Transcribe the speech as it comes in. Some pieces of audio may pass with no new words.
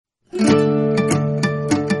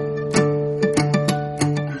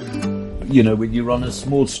when you're on a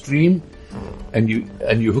small stream and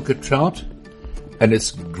you hook a trout and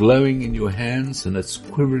it's glowing in your hands and it's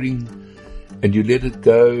quivering and you let it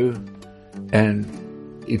go and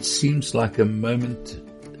it seems like a momentary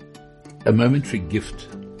gift,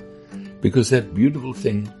 because that beautiful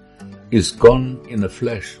thing is gone in a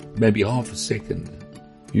flash, maybe half a second.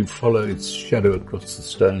 You follow its shadow across the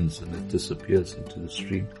stones and it disappears into the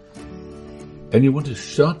stream. And you want to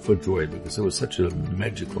shout for joy because it was such a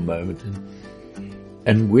magical moment.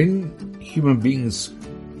 And when human beings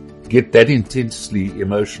get that intensely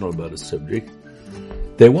emotional about a subject,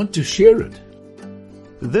 they want to share it.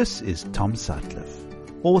 This is Tom Sutcliffe,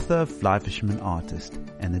 author, fly fisherman, artist,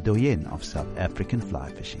 and the doyen of South African fly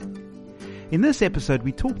fishing. In this episode,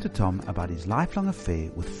 we talk to Tom about his lifelong affair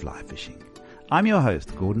with fly fishing. I'm your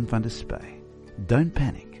host, Gordon van der Spey. Don't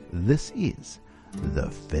panic. This is The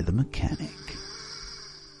Feather Mechanic.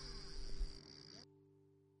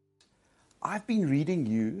 I've been reading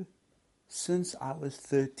you since I was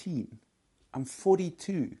 13. I'm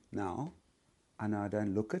 42 now. I know I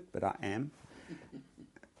don't look it, but I am.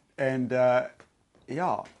 And I've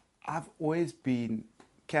always been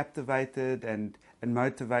captivated and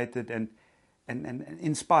motivated and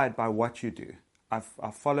inspired by what you do.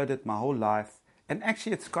 I've followed it my whole life. And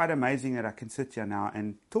actually, it's quite amazing that I can sit here now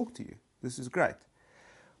and talk to you. This is great.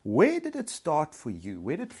 Where did it start for you?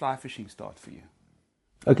 Where did fly fishing start for you?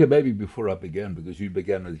 Okay, maybe before I began, because you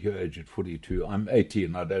began with your age at 42. I'm 80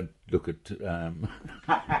 and I don't look at...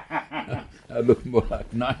 I look more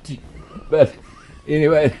like 90. But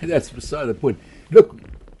anyway, that's beside the point. Look,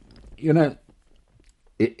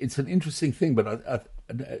 it's an interesting thing, but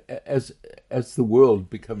as the world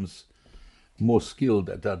becomes more skilled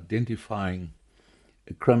at identifying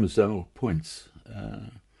chromosomal points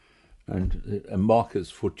and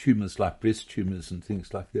markers for tumours like breast tumours and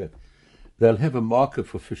things like that, they'll have a marker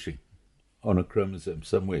for fishing on a chromosome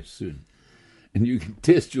somewhere soon. And you can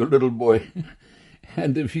test your little boy,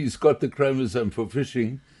 and if he's got the chromosome for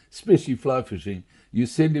fishing, especially fly fishing, you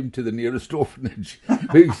send him to the nearest orphanage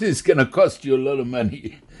because it's going to cost you a lot of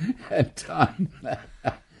money and time.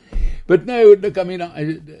 But no, look, I mean,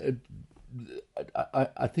 I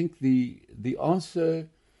think the answer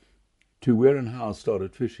to where and how I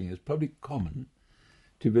started fishing is probably common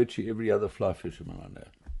to virtually every other fly fisherman I know.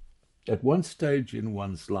 At one stage in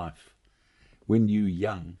one's life, when you're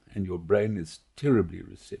young and your brain is terribly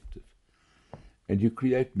receptive, and you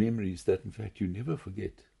create memories that, in fact, you never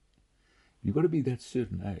forget. You've got to be that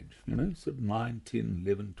certain age, sort of 9, 10,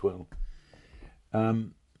 11, 12.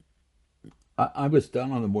 I was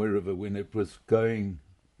down on the Moy River when it was going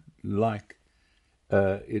like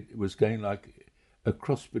a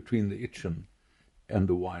cross between the Itchen and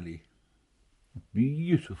the Wiley.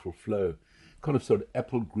 Beautiful flow, kind of sort of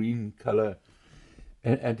apple green color.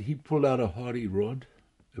 And he pulled out a hardy rod,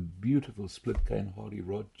 a beautiful split cane hardy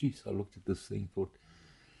rod. Geez, I looked at this thing, thought,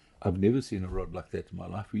 I've never seen a rod like that in my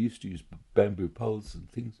life. We used to use bamboo poles and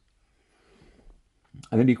things.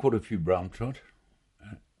 And then he caught a few brown trout.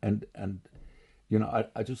 And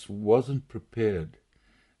I just wasn't prepared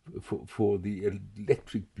for the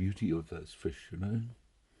electric beauty of those fish,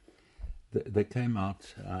 They came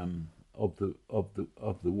out of the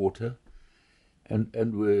water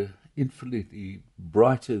and were infinitely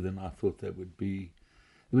brighter than I thought they would be.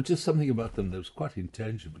 There was just something about them that was quite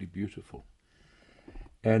intangibly beautiful.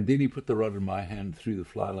 And then he put the rod in my hand, threw the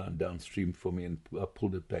fly line downstream for me, and I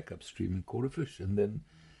pulled it back upstream and caught a fish. And then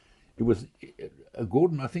it was,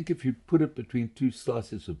 Gordon, I think if you put it between two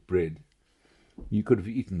slices of bread, you could have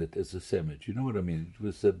eaten it as a sandwich. You know what I mean? It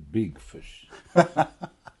was a big fish.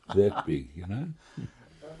 That big,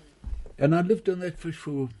 And I lived on that fish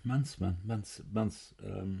for months.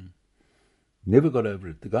 Never got over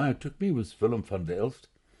it. The guy who took me was Willem van der Elst.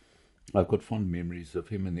 I've got fond memories of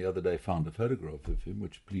him, and the other day found a photograph of him,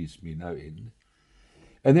 which pleased me no end.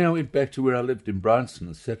 And then I went back to where I lived in Bryanston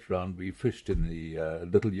and sat around. We fished in the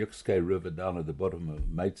little Yuxkay River down at the bottom of a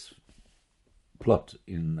mate's plot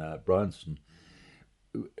in Bryanston,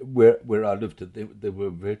 where I lived. There were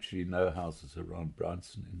virtually no houses around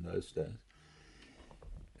Bryanston in those days.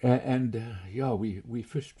 We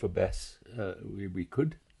fished for bass. We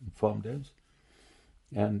could in farm dams.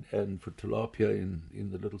 And for tilapia in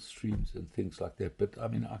the little streams and things like that. But I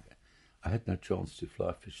mean, I had no chance to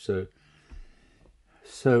fly fish. So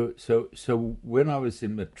when I was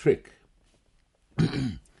in matric,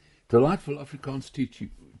 delightful Afrikaans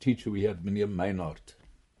teacher we had, Meneer Meinhardt,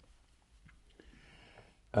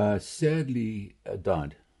 sadly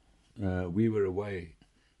died. We were away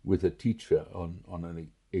with a teacher on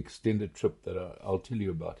an extended trip that I'll tell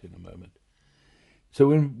you about in a moment. So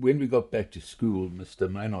when we got back to school, Mr.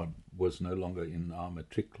 Maynard was no longer in our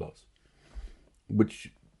matric class,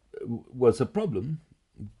 which was a problem,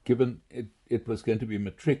 given it was going to be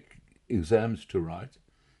matric exams to write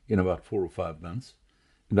in about 4 or 5 months,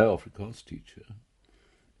 no Afrikaans teacher.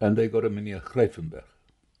 And they got a meneer Greifenberg,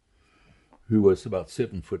 who was about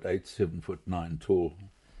 7'8", 7'9" tall,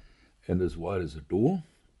 and as wide as a door.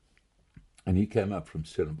 And he came up from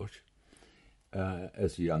Stellenbosch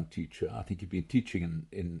as a young teacher. I think he'd been teaching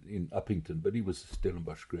in Uppington, but he was a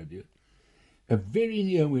Stellenbosch graduate. And very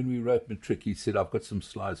near when we wrote matric, he said, I've got some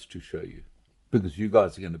slides to show you, because you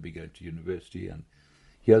guys are going to be going to university, and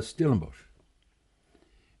here's Stellenbosch.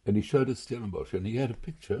 And he showed us Stellenbosch, and he had a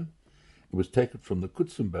picture. It was taken from the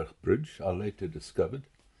Kutsenberg Bridge, I later discovered,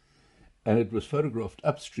 and it was photographed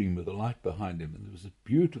upstream with a light behind him, and there was a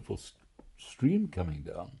beautiful stream coming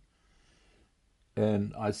down.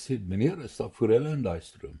 En hy sê, meneer, is daar forelle in daai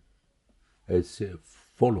stroom? Hy sê,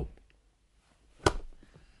 volop.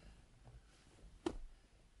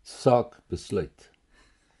 Saak besluit.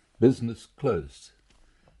 Business closed.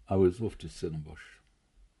 I was off to Stellenbosch.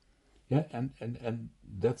 Yeah, and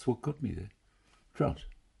that's what got me there. Trout.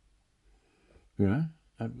 You know,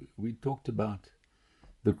 and we talked about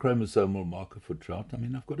the chromosomal marker for trout. I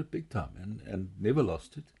mean, I've got it big time and never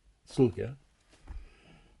lost it. Still here.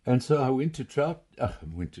 And so I went to trout.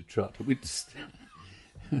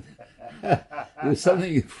 There's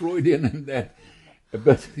something Freudian in that,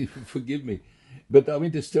 but forgive me. But I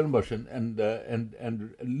went to Stellenbosch and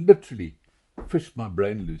literally fished my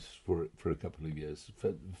brain loose for a couple of years.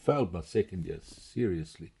 Failed my second year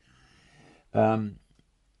seriously, and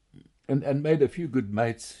made a few good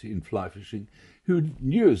mates in fly fishing who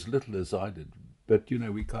knew as little as I did. But you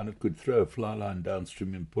know, we kind of could throw a fly line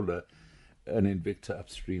downstream and pull an Invicta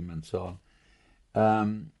upstream and so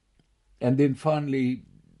on. And then finally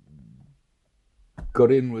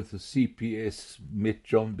got in with the CPS, met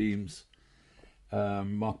John Beams,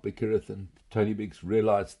 Mark Beckereth and Tony Biggs,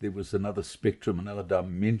 realized there was another spectrum, another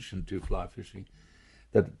dimension to fly fishing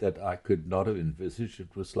that I could not have envisaged.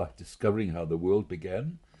 It was like discovering how the world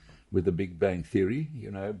began with the Big Bang Theory, you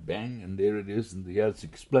know, bang, and there it is, and here it's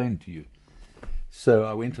explained to you. So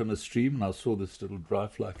I went on a stream and I saw this little dry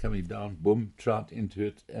fly coming down, boom, trout into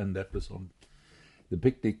it, and that was on the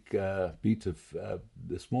picnic beat of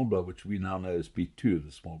the small blow, which we now know as beat 2 of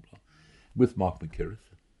the small blow, with Mark McKerrith.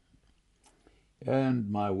 And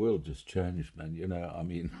my world just changed, man. You know, I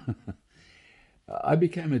mean, I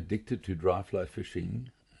became addicted to dry fly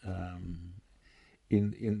fishing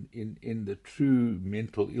in the true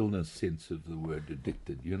mental illness sense of the word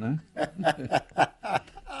addicted, you know.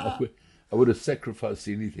 I would have sacrificed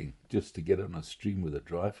anything just to get on a stream with a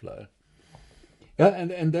dry fly. Yeah,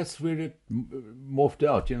 and that's where it morphed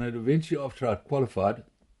out. You know, eventually after I'd qualified,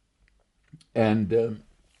 and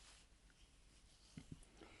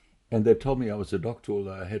they told me I was a doctor,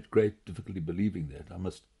 although I had great difficulty believing that. I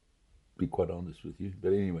must be quite honest with you.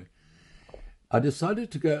 But anyway, I decided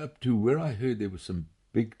to go up to where I heard there were some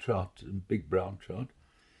big trout and big brown trout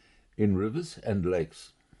in rivers and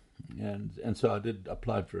lakes. And so I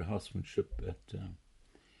applied for a housemanship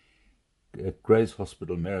at Gray's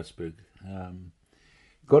Hospital, Maritzburg.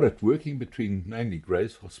 Got it working between mainly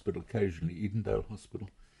Gray's Hospital, occasionally Edendale Hospital.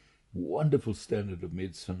 Wonderful standard of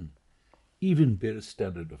medicine, even better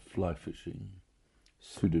standard of fly fishing.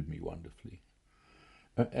 Suited me wonderfully.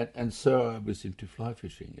 And so I was into fly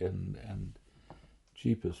fishing, and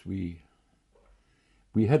jeepers, we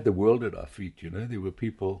had the world at our feet, you know. There were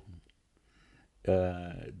people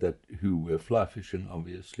who were fly fishing,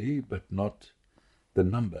 obviously, but not the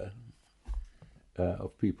number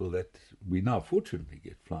of people that we now fortunately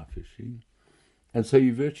get fly fishing. And so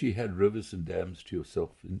you virtually had rivers and dams to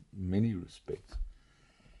yourself in many respects.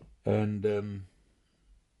 And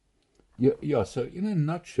so in a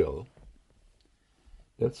nutshell,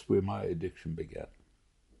 that's where my addiction began.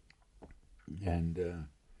 And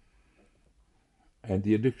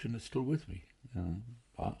the addiction is still with me.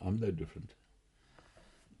 I'm no different.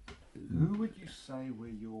 Who would you say were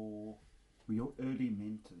your early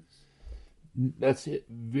mentors? That's a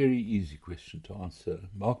very easy question to answer.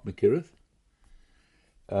 Mark McKerrith,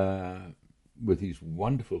 with his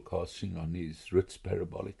wonderful casting on his Ritz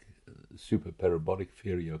parabolic, super parabolic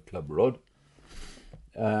Ferrio Club rod.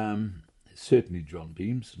 Certainly John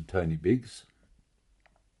Beams and Tony Biggs.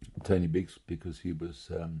 Tony Biggs, because he was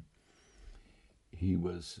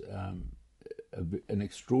an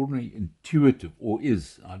extraordinary intuitive, or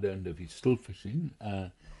is, I don't know if he's still fishing,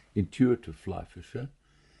 intuitive fly fisher,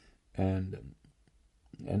 and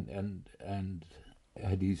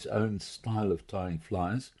had his own style of tying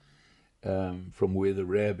flies, from where the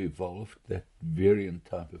rab evolved, that variant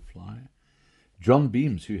type of fly. John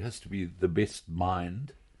Beams, who has to be the best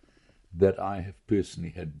mind that I have personally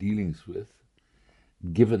had dealings with,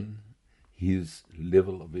 given his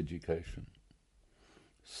level of education.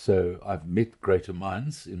 So I've met greater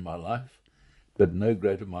minds in my life, but no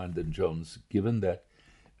greater mind than John's, given that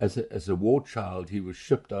as a war child he was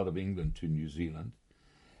shipped out of England to New Zealand.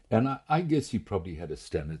 And I guess he probably had a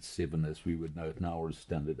standard 7, as we would know it now, or a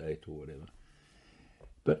standard 8 or whatever.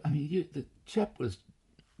 But, I mean, the chap was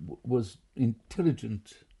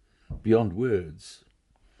intelligent beyond words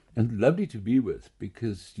and lovely to be with,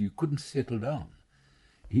 because you couldn't settle down.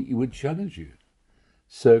 He would challenge you.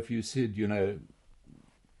 So if you said,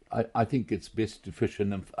 I think it's best to fish a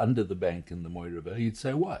nymph under the bank in the Moy River, he'd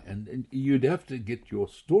say, why? And you'd have to get your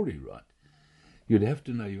story right. You'd have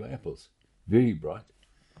to know your apples. Very bright.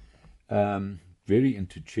 Very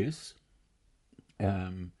into chess.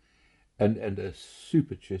 And a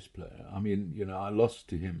super chess player. I mean, I lost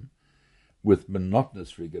to him with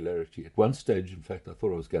monotonous regularity. At one stage, in fact, I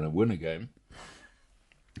thought I was going to win a game.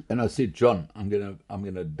 And I said, John, I'm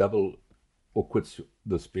gonna double or quit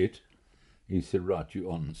this bet. He said, right, you're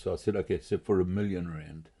on. So I said, okay, so for R1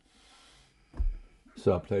 million.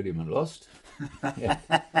 So I played him and lost. Yeah.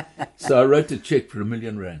 So I wrote a check for R1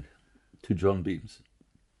 million to John Beams.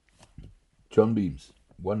 John Beams,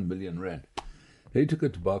 R1 million. He took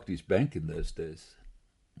it to Barclays Bank in those days.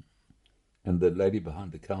 And the lady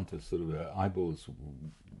behind the counter, sort of her eyeballs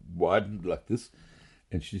widened like this.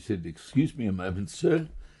 And she said, excuse me a moment, sir.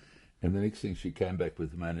 And the next thing she came back with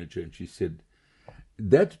the manager and she said,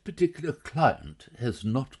 that particular client has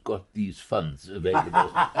not got these funds available.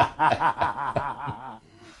 I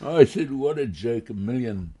said, what a joke. R1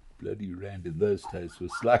 million bloody rand in those days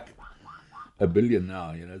was like $1 billion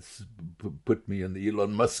now. It's put me in the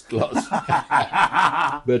Elon Musk class.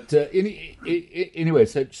 But anyway,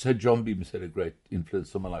 so John Beams had a great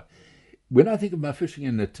influence on my life. When I think of my fishing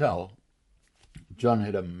in Natal, John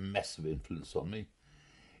had a massive influence on me.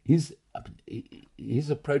 His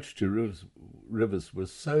approach to rivers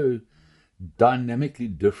was so dynamically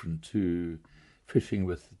different to fishing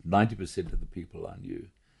with 90% of the people I knew.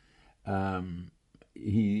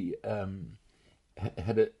 He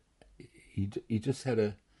just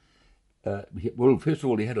had well, first of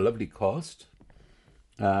all, he had a lovely cast.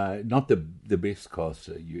 Not the best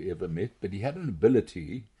caster you ever met, but he had an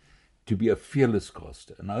ability to be a fearless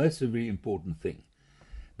caster. Now, that's a very important thing.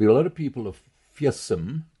 But a lot of people are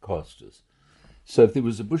fearsome casters. So if there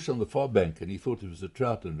was a bush on the far bank and he thought there was a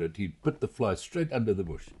trout in it, he'd put the fly straight under the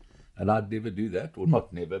bush. And I'd never do that, or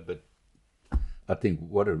not never, but I think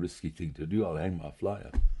what a risky thing to do. I'll hang my fly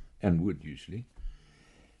up, and would usually.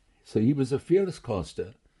 So he was a fearless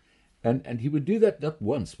caster, and he would do that not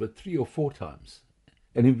once, but 3 or 4 times,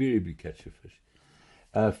 and invariably catch a fish.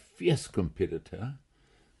 A fierce competitor.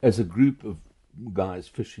 As a group of guys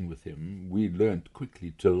fishing with him, we learned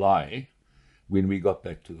quickly to lie when we got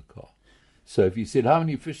back to the car. So if he said, how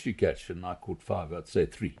many fish you catch? And I caught 5, I'd say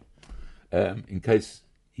 3, in case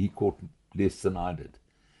he caught less than I did.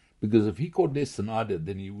 Because if he caught less than I did,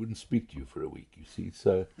 then he wouldn't speak to you for a week, you see.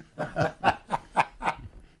 So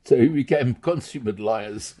so we became consummate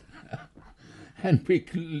liars. And we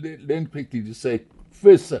learned quickly to say,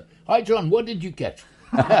 first, hi, John, what did you catch?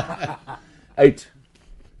 8.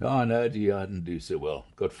 Oh, no, dear, I didn't do so well.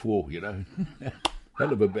 Got 4,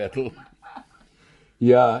 Hell of a battle.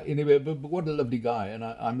 Yeah, anyway, but what a lovely guy. And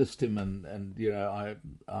I missed him, and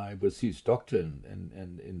I was his doctor,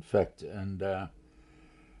 and in fact, and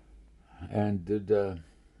did a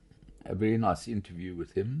very nice interview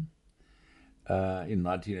with him in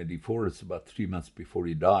 1984. It's about 3 months before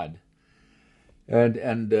he died. And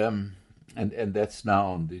that's now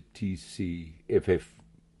on the TCFF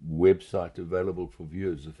website, available for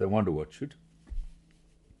viewers if they want to watch it.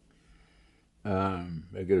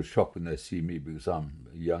 They get a shock when they see me because I'm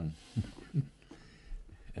a young,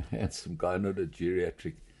 handsome guy, not a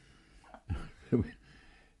geriatric.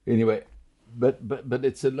 Anyway, but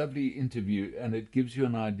it's a lovely interview, and it gives you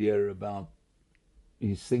an idea about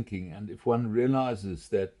his thinking. And if one realizes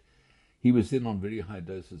that he was then on very high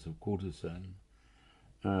doses of cortisone,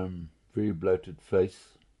 very bloated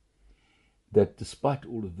face, that despite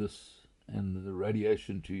all of this and the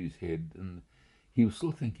radiation to his head, and he was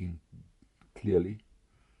still thinking clearly.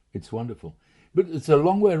 It's wonderful. But it's a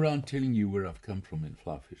long way around telling you where I've come from in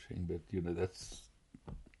fly fishing, but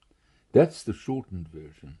that's the shortened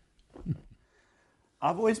version.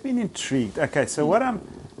 I've always been intrigued. Okay, so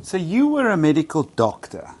so you were a medical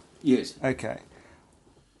doctor. Yes. Okay.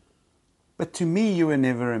 But to me, you were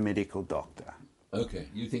never a medical doctor. Okay,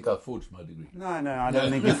 you think I forged my degree? No, I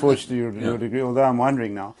don't think you forged your degree, although I'm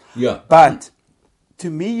wondering now. Yeah. But to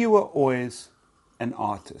me, you were always an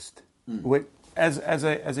artist. As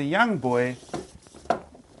a young boy,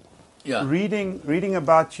 Yeah. reading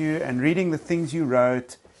about you and reading the things you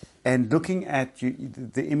wrote and looking at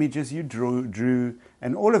the images you drew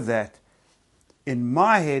and all of that, in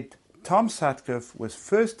my head, Tom Sutcliffe was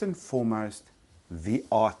first and foremost the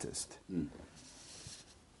artist.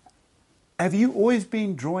 Have you always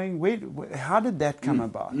been drawing? How did that come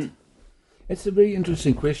about? It's a very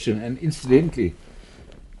interesting question, and incidentally,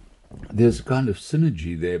 there's a kind of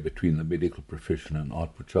synergy there between the medical profession and art,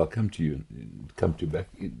 which I'll come to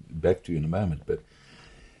back to you in a moment. But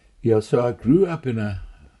yeah, so I grew up in a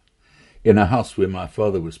house where my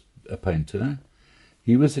father was a painter.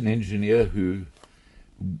 He was an engineer who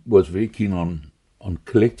was very keen on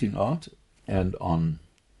collecting art and on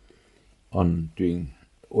doing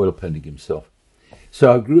oil painting himself.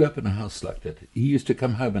 So I grew up in a house like that. He used to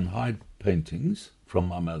come home and hide paintings from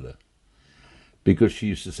my mother, because she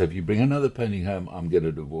used to say, if you bring another painting home, I'm going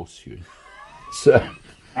to divorce you. So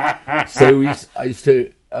I used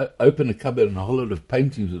to open a cupboard and a whole lot of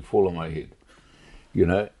paintings would fall on my head,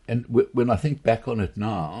 And when I think back on it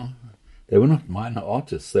now, they were not minor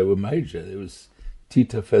artists, they were major. There was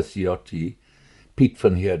Tito Faciotti, Piet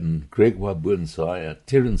van Heerden, Gregoire Boonsay,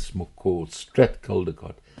 Terence McCall, Strat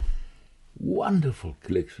Caldecott. Wonderful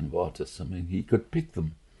collection of artists. I mean, he could pick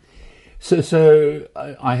them. So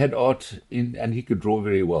I had art in, and he could draw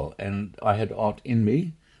very well, and I had art in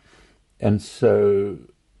me, and so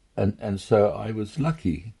I was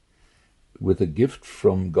lucky with a gift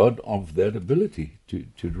from God of that ability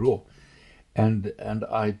to draw, and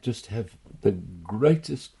I just have the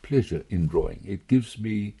greatest pleasure in drawing. It gives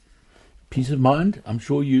me peace of mind. I'm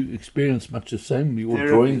sure you experience much the same. Your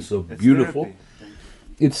Therapy. Drawings are beautiful. Therapy.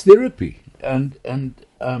 It's therapy, and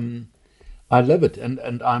I love it,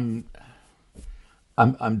 and I'm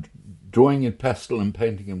drawing in pastel and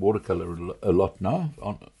painting in watercolor a lot now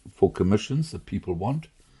for commissions that people want.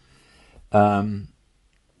 And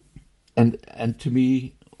to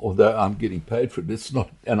me, although I'm getting paid for it, it's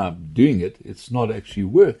not, and I'm doing it, it's not actually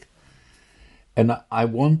work. And I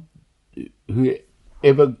want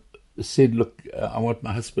whoever said, look, I want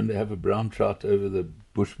my husband to have a brown trout over the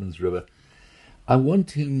Bushman's River. I want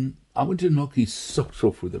to knock his socks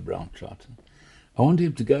off with a brown trout. I want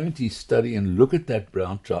him to go into his study and look at that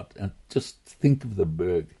brown trout and just think of the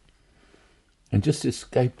berg and just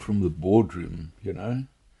escape from the boardroom, and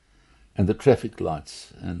the traffic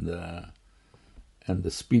lights and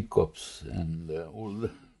the speed cops and all the.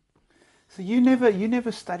 So you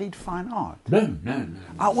never studied fine art? No.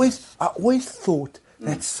 I always thought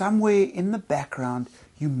that somewhere in the background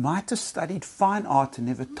you might have studied fine art and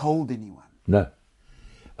never told anyone. No.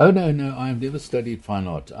 Oh, no, I have never studied fine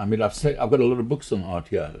art. I mean, I've got a lot of books on art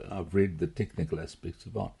here. I've read the technical aspects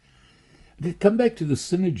of art. To come back to the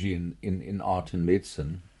synergy in art and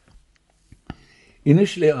medicine,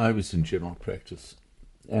 initially I was in general practice,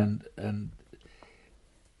 and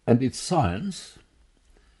it's science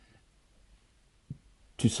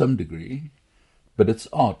to some degree, but it's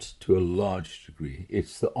art to a large degree.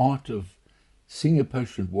 It's the art of seeing a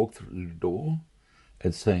patient walk through the door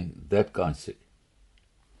and saying, that guy's sick.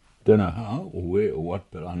 Don't know how or where or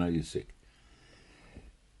what, but I know you're sick.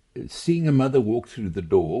 Seeing a mother walk through the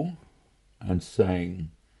door and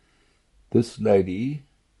saying, this lady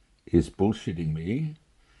is bullshitting me.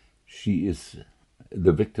 She is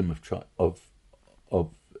the victim of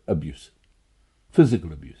abuse,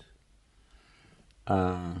 physical abuse.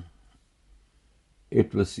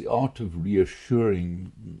 It was the art of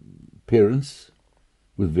reassuring parents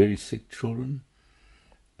with very sick children.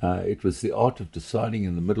 It was the art of deciding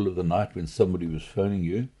in the middle of the night when somebody was phoning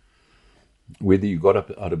you whether you got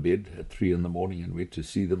up out of bed at 3 a.m. and went to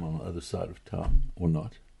see them on the other side of town or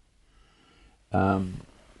not. And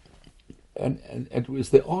it was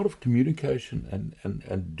the art of communication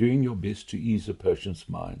and doing your best to ease a patient's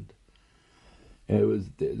mind. There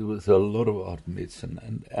was a lot of art in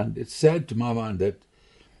medicine, and it's sad to my mind that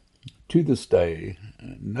to this day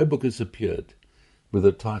no book has appeared with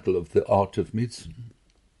the title of The Art of Medicine.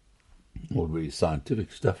 All very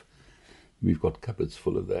scientific stuff. We've got cupboards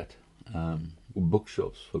full of that, or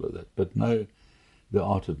bookshelves full of that, but no, The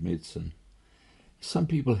Art of Medicine. Some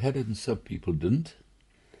people had it and some people didn't.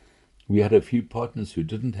 We had a few partners who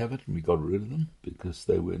didn't have it, and we got rid of them because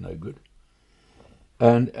they were no good.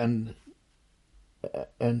 And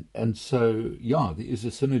so, yeah, there is a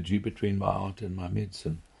synergy between my art and my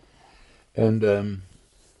medicine. And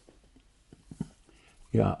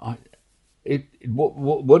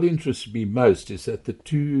what interests me most is that the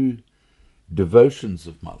two devotions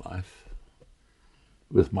of my life,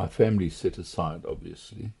 with my family set aside,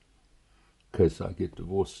 obviously, in case I get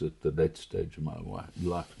divorced at the late stage of my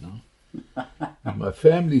life now. With my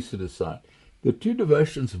family set aside, the two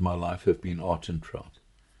devotions of my life have been art and trout,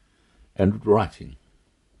 and writing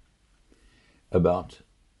about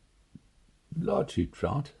largely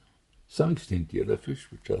trout, some extent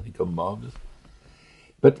yellowfish, which I think are marvelous.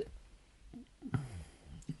 But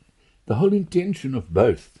the whole intention of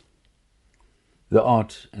both, the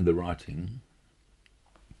art and the writing,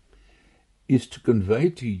 is to convey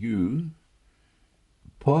to you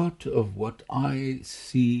part of what I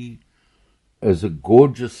see as a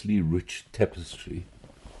gorgeously rich tapestry.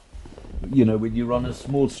 You know, when you're on a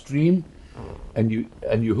small stream and you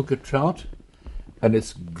hook a trout and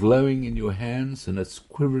it's glowing in your hands and it's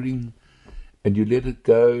quivering and you let it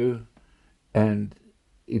go and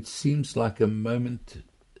it seems like a momentary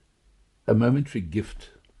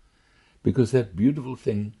gift, because that beautiful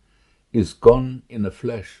thing is gone in a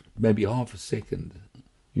flash, maybe half a second.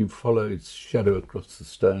 You follow its shadow across the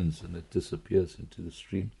stones and it disappears into the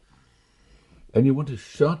stream. And you want to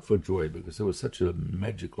shout for joy because there was such a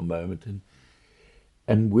magical moment.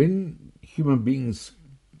 And when human beings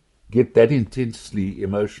get that intensely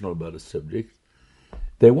emotional about a subject,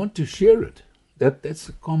 they want to share it. That's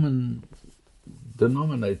a common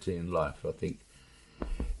denominator in life, I think.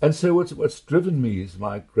 And so what's driven me is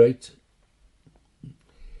the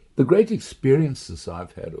great experiences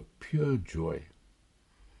I've had of pure joy,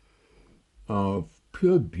 of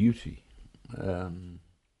pure beauty.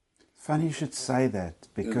 Funny you should say that,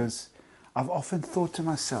 because I've often thought to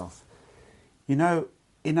myself, you know,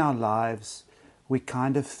 in our lives, we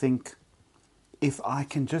kind of think, if I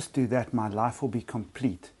can just do that, my life will be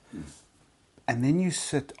complete. Mm. And then you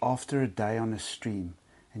sit after a day on a stream,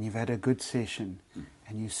 and you've had a good session,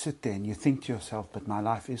 and you sit there and you think to yourself, but my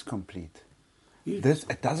life is complete. Yes.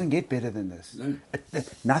 It doesn't get better than this. No.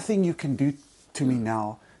 Nothing you can do to me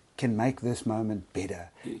now can make this moment better.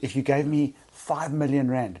 Yes. If you gave me 5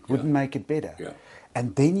 million rand, it wouldn't make it better. Yeah.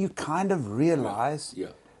 And then you kind of realize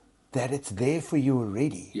that it's there for you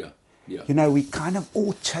already. Yeah. Yeah. You know, we're kind of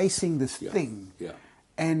all chasing this thing. Yeah.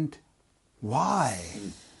 And why?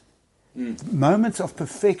 Moments of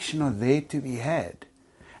perfection are there to be had.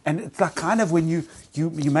 And it's like kind of when you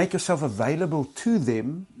make yourself available to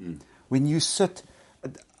them, when you sit.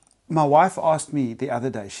 My wife asked me the other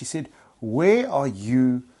day, she said, where are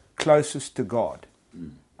you closest to God?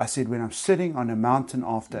 I said, when I'm sitting on a mountain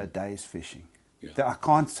after a day's fishing. Yeah. I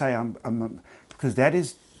can't say I'm because that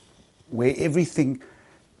is where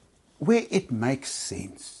it makes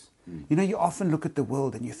sense. You know, you often look at the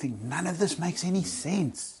world and you think, none of this makes any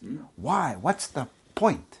sense. Why? What's the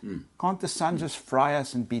point? Can't the sun just fry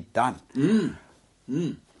us and be done?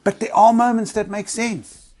 But there are moments that make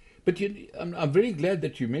sense. But I'm very glad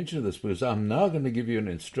that you mentioned this, because I'm now going to give you an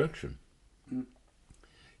instruction.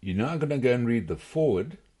 You're now going to go and read the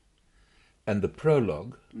foreword and the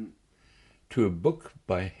prologue to a book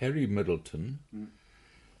by Harry Middleton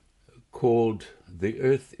called The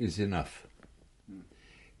Earth is Enough,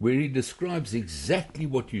 where he describes exactly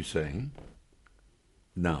what you're saying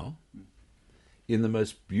now in the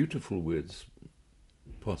most beautiful words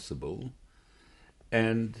possible.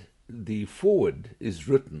 And the foreword is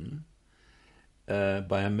written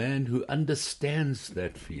by a man who understands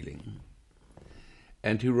that feeling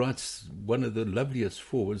and who writes one of the loveliest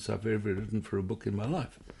forewords I've ever written for a book in my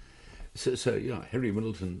life. So Harry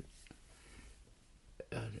Middleton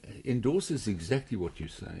endorses exactly what you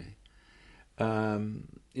say.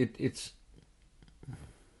 It's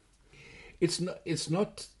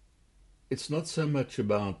not so much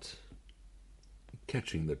about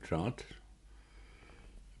catching the trout,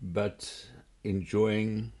 but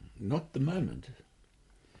enjoying not the moment,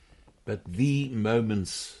 but the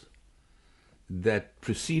moments that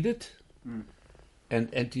precede it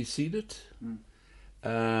and antecede it,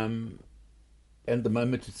 and the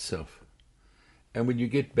moment itself. And when you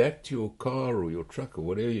get back to your car or your truck or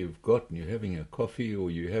whatever you've got, and you're having a coffee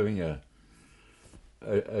or you're having a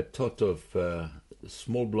tot of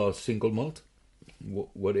small blast single malt,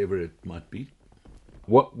 whatever it might be,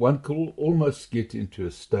 one could almost get into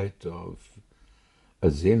a state of, a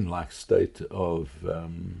Zen-like state of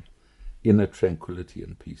inner tranquility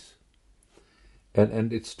and peace.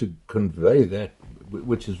 And it's to convey that,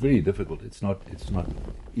 which is very difficult. It's not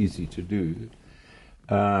easy to do.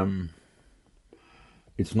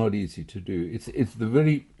 It's not easy to do. It's the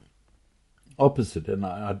very opposite, and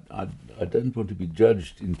I don't want to be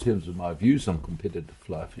judged in terms of my views on competitive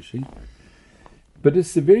fly fishing, but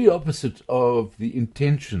it's the very opposite of the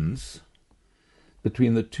intentions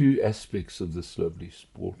between the two aspects of this lovely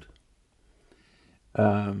sport.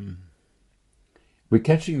 We're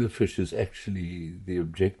catching the fish is actually the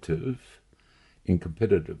objective in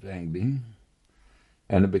competitive angling,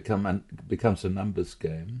 and it becomes a numbers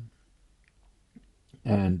game.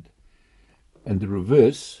 And the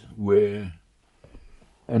reverse, where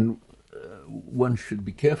one should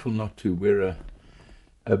be careful not to wear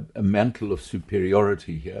a mantle of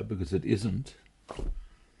superiority here, because it isn't.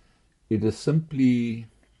 It is simply,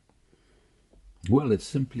 well, it's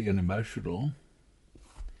simply an emotional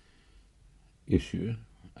issue,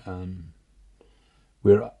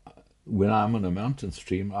 where when I'm on a mountain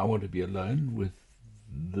stream, I want to be alone with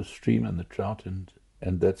the stream and the trout, and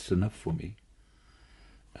that's enough for me.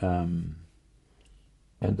 And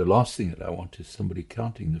the last thing that I want is somebody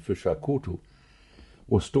counting the fish I caught,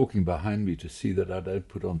 or stalking behind me to see that I don't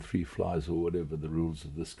put on 3 flies or whatever the rules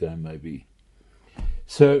of this game may be.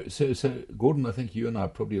 So Gordon, I think you and I are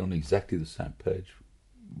probably on exactly the same page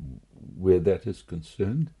where that is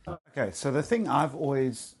concerned. Okay, so the thing I've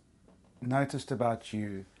always noticed about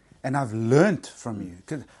you, and I've learnt from you,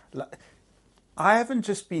 because I haven't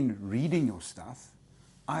just been reading your stuff,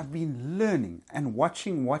 I've been learning and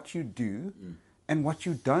watching what you do and what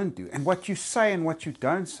you don't do, and what you say and what you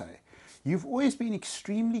don't say. You've always been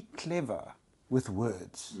extremely clever with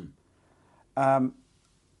words.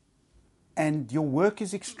 And your work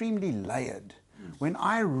is extremely layered. When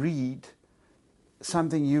I read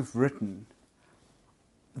something you've written,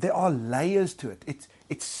 there are layers to it.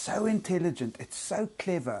 It's so intelligent, it's so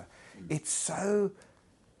clever, it's so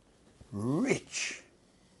rich.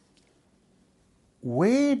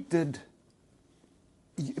 Where did,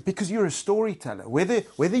 because you're a storyteller,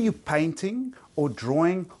 whether you're painting or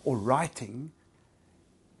drawing or writing,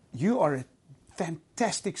 you are a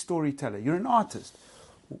fantastic storyteller. You're an artist.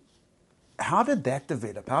 How did that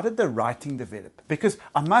develop? How did the writing develop? Because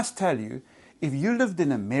I must tell you, if you lived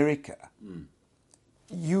in America,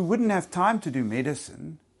 you wouldn't have time to do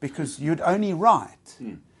medicine because you'd only write.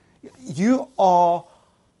 You are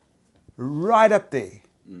right up there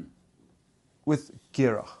with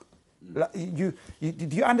Gerach. Do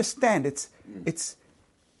you understand? It's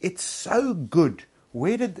so good.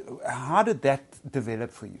 How did that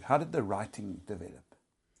develop for you? How did the writing develop?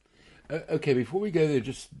 Okay, before we go there,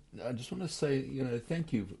 I just want to say,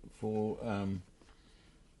 thank you for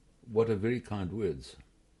what are very kind words.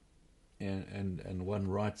 And one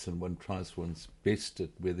writes and one tries one's best at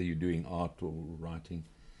whether you're doing art or writing.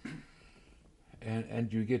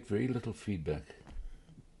 And you get very little feedback.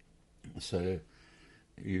 So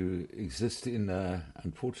you exist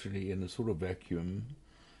unfortunately, in a sort of vacuum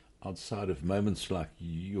outside of moments like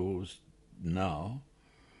yours now,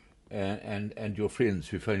 and your friends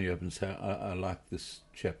who phone you up and say, I like this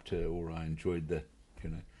chapter, or I enjoyed that,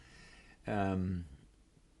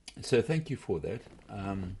 So thank you for that.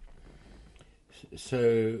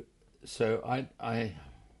 So I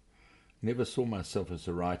never saw myself as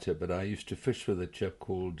a writer, but I used to fish with a chap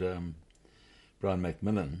called Brian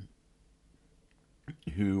Macmillan,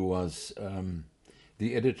 who was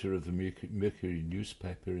the editor of the Mercury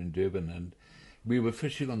newspaper in Durban, and we were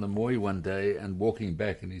fishing on the Moy one day and walking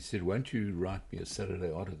back, and he said, won't you write me a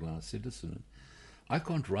Saturday article? I said, listen, I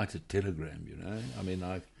can't write a telegram, I mean,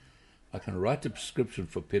 I can write a prescription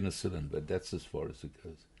for penicillin, but that's as far as it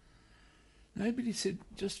goes. No, but he said,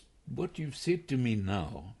 just what you've said to me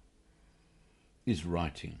now is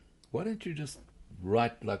writing. Why don't you just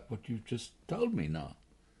write like what you've just told me now?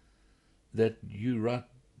 That you write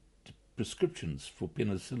prescriptions for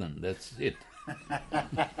penicillin, that's it.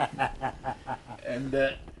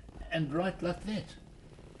 And write like that.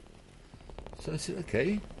 So I said,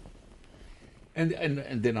 okay. And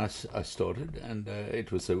then I started, and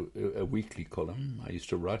it was a weekly column. I used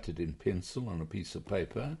to write it in pencil on a piece of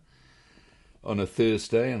paper. On a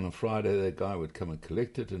Thursday and a Friday, the guy would come and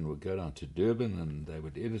collect it, and would go down to Durban, and they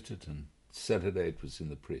would edit it, and Saturday it was in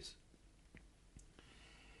the press.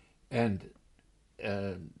 And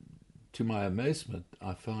to my amazement,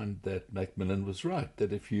 I found that Macmillan was right,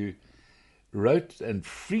 that if you wrote and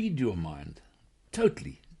freed your mind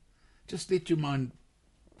totally, just let your mind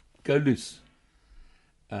go loose,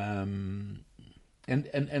 and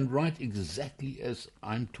write exactly as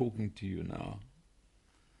I'm talking to you now.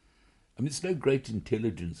 I mean, there's no great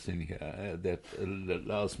intelligence in here that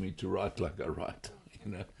allows me to write like I write.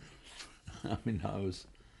 I mean, I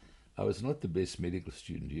was not the best medical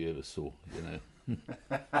student you ever saw.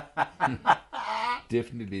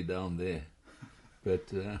 Definitely down there,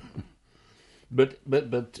 but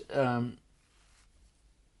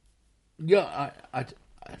yeah.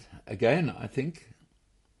 I think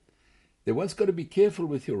there one's got to be careful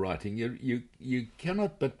with your writing. You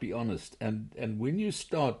cannot but be honest, and when you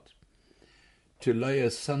start to layer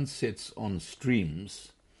sunsets on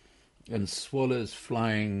streams and swallows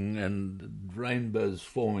flying and rainbows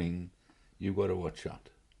forming, you've got to watch out.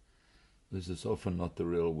 This is often not the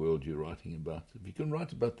real world you're writing about. If you can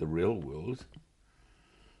write about the real world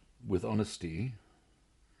with honesty,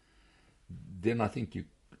 then I think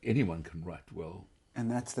anyone can write well. And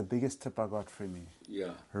that's the biggest tip I got from you.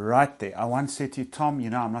 Yeah. Right there. I once said to you, Tom,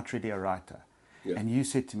 I'm not really a writer. Yeah. And you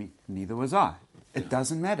said to me, neither was I. It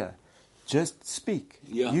doesn't matter. Just speak.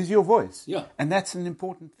 Yeah. Use your voice. Yeah. And that's an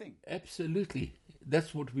important thing. Absolutely.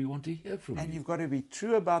 That's what we want to hear from you. And you've got to be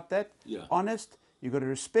true about that, honest. You've got to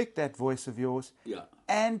respect that voice of yours. Yeah.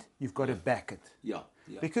 And you've got to back it. Yeah.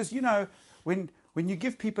 Yeah. Because, when you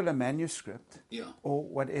give people a manuscript or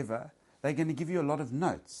whatever, they're going to give you a lot of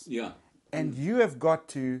notes. Yeah. And you have got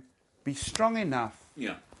to be strong enough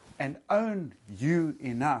and own you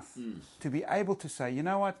enough to be able to say, you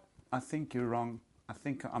know what, I think you're wrong. I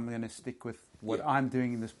think I'm going to stick with what I'm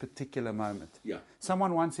doing in this particular moment. Yeah.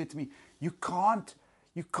 Someone once said to me, you can't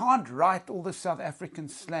write all the South African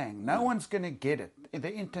slang. No one's going to get it.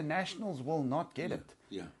 The internationals will not get it.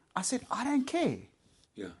 Yeah. I said, I don't care.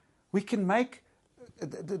 Yeah. We can make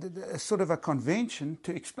a sort of a convention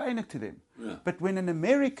to explain it to them. Yeah. But when an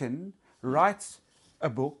American writes a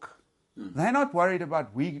book, they're not worried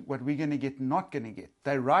about what we're going to get and not going to get.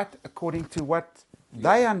 They write according to what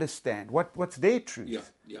they understand, what's their truth. Yeah.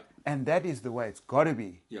 Yeah. And that is the way it's got to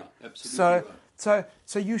be. Yeah. Absolutely.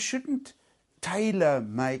 So you shouldn't tailor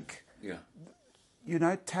make. Yeah.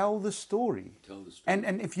 Tell the story. Tell the story.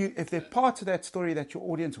 And if there are parts of that story that your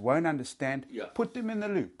audience won't understand, put them in the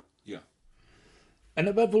loop. Yeah. And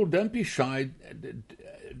above all, don't be shy.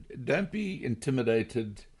 Don't be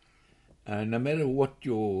intimidated. No matter what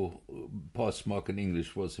your pass mark in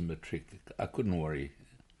English was in matric, I couldn't worry.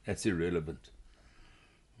 That's irrelevant.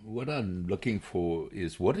 What I'm looking for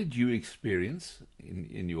is, what did you experience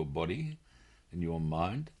in your body, in your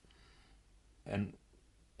mind, and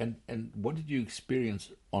what did you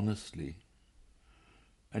experience honestly?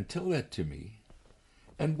 And tell that to me.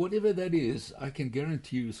 And whatever that is, I can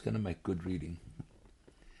guarantee you it's going to make good reading.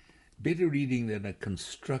 Better reading than a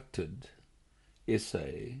constructed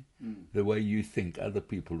essay, the way you think other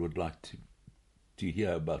people would like to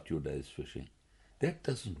hear about your day's fishing. That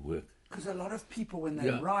doesn't work. Because a lot of people, when they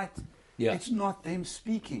write, it's not them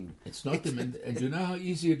speaking. It's not them. And you know how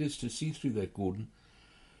easy it is to see through that, Gordon?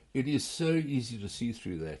 It is so easy to see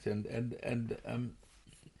through that. And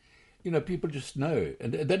people just know.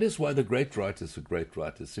 And that is why the great writers are great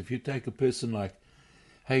writers. If you take a person like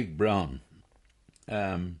Haig Brown,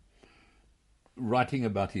 writing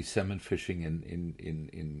about his salmon fishing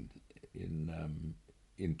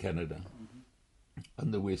in Canada,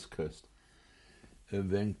 on the west coast,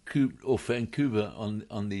 Vancouver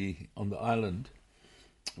on the island,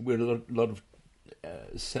 where a lot of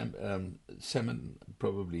salmon,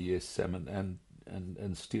 probably salmon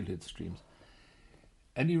and steelhead streams,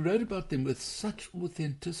 and he wrote about them with such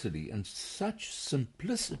authenticity and such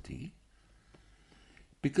simplicity.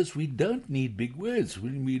 Because we don't need big words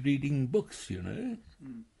when we're reading books,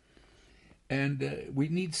 and we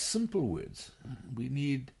need simple words. We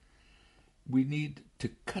need to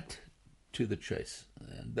cut to the chase.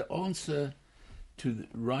 And the answer to the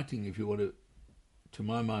writing, if you want to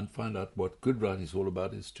my mind, find out what good writing is all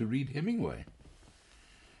about, is to read Hemingway.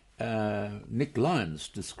 Nick Lyons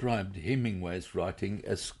described Hemingway's writing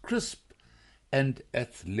as crisp and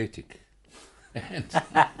athletic.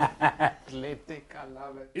 Athletic, I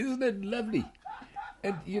love it. Isn't it lovely?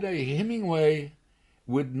 And Hemingway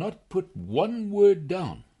would not put one word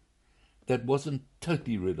down that wasn't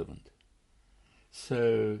totally relevant.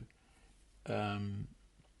 So one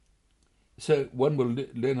will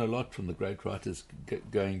learn a lot from the great writers,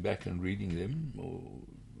 going back and reading them.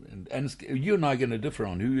 And you and I are going to differ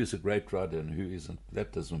on who is a great writer and who isn't.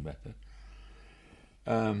 That doesn't matter.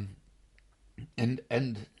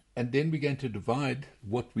 And then we're going to divide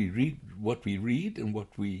what we read and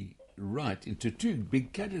what we write into two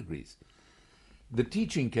big categories: the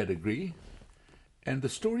teaching category and the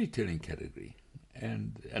storytelling category.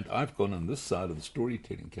 And I've gone on this side of the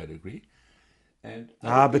storytelling category.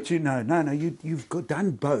 But you've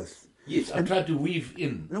done both. Yes, I tried to weave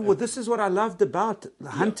in. No, well, this is what I loved about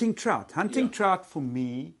hunting trout. Hunting trout for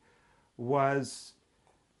me was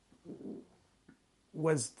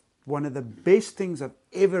one of the best things I've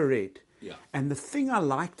ever read. Yeah. And the thing I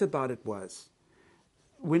liked about it was,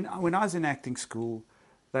 when I was in acting school,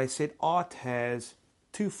 they said art has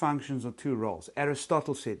two functions or two roles.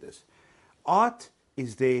 Aristotle said this. Art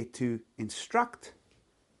is there to instruct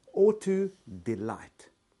or to delight.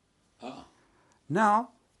 Now,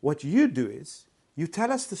 what you do is, you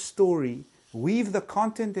tell us the story weave the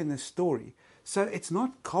content in the story. So it's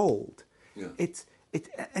not cold. Yeah.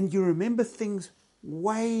 And you remember things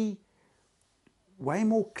way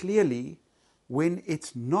more clearly when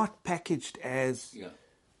it's not packaged as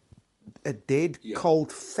a dead,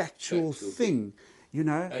 cold, factual thing. You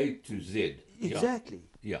know, A to Z. Exactly.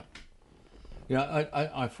 Yeah. Yeah,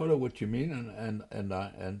 I follow what you mean,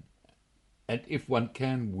 and if one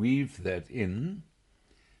can weave that in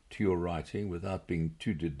to your writing without being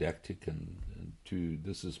too didactic and too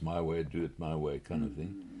this is my way, do it my way kind of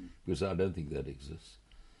thing, because I don't think that exists.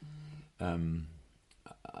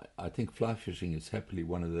 I think fly fishing is happily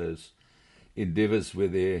one of those endeavors where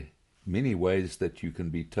there are many ways that you can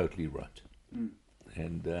be totally right.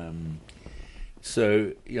 And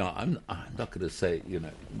so, I'm not going to say,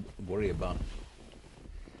 worry about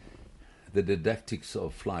the didactics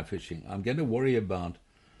of fly fishing. I'm going to worry about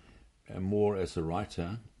more as a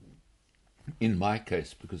writer, in my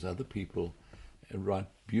case, because other people write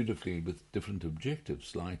beautifully with different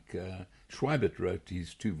objectives. Like Schweibert wrote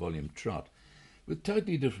his 2-volume Trout with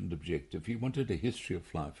totally different objective. He wanted a history of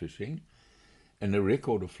fly fishing and a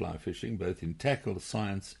record of fly fishing, both in tackle,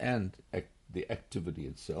 science, and the activity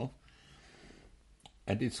itself.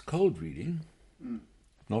 And it's cold reading,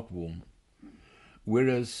 not warm.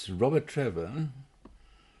 Whereas Robert Trevor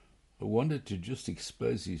wanted to just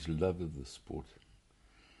expose his love of the sport.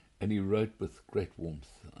 And he wrote with great warmth.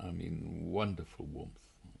 I mean, wonderful warmth.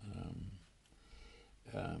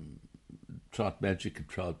 Trout Magic and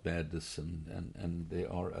Trout Madness, and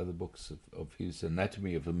there are other books of his.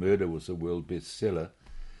 Anatomy of a Murder was a world bestseller.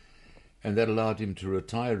 And that allowed him to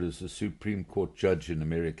retire as a Supreme Court judge in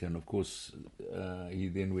America. And, of course, he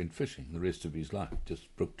then went fishing the rest of his life,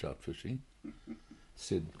 just brook trout fishing.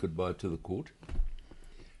 Said goodbye to the court.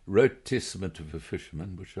 Wrote Testament of a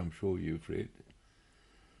Fisherman, which I'm sure you've read,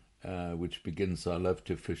 which begins, I love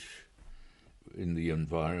to fish in the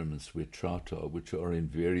environments where trout are, which are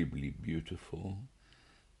invariably beautiful,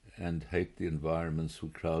 and hate the environments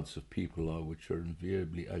where crowds of people are, which are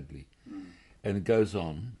invariably ugly. And it goes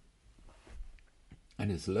on.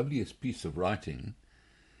 And it's the loveliest piece of writing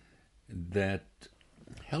that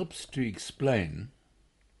helps to explain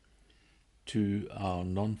to our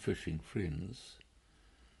non-fishing friends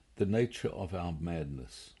the nature of our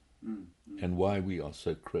madness and why we are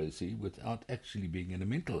so crazy without actually being in a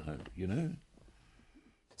mental home,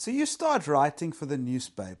 So you start writing for the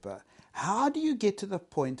newspaper. How do you get to the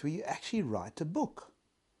point where you actually write a book?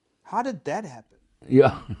 How did that happen?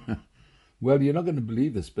 Yeah. Well, you're not going to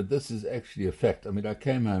believe this, but this is actually a fact. I mean, I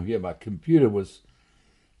came home here, my computer was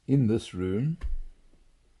in this room,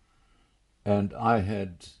 and I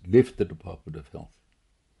had left the Department of Health.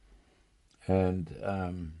 And,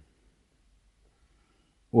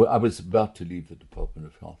 I was about to leave the Department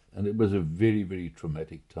of Health, and it was a very, very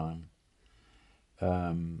traumatic time.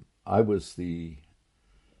 I was the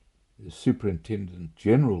Superintendent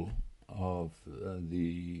General of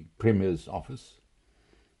the Premier's office,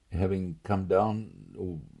 having come down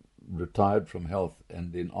or retired from health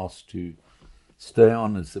and then asked to stay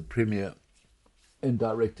on as the Premier and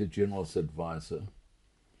Director General's advisor.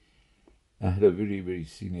 I had a very, very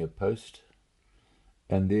senior post,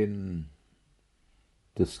 and then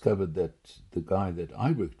discovered that the guy that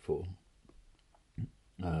I worked for,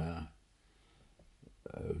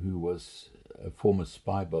 who was a former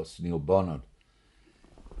spy boss, Neil Barnard,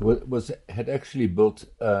 had actually built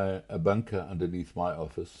a bunker underneath my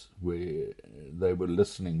office where they were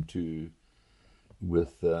listening to,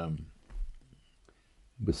 with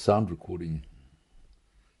sound recording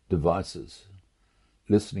devices,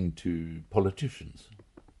 listening to politicians,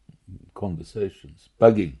 conversations.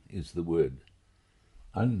 Bugging is the word.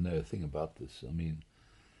 I didn't know a thing about this. I mean,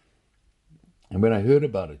 and when I heard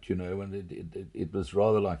about it, when it was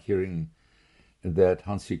rather like hearing that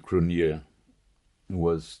Hansi Cronje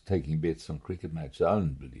was taking bets on cricket matches. I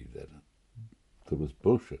didn't believe that. I thought it was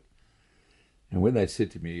bullshit. And when they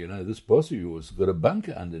said to me, this boss of yours got a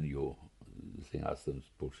bunker under your thing, I thought it was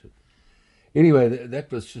bullshit. Anyway,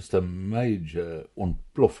 that was just a major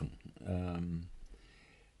ontploffing.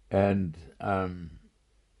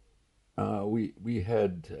 We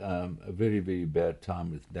had a very, very bad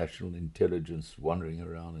time with national intelligence wandering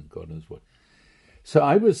around and God knows what. So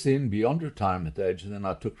I was then beyond retirement age, and then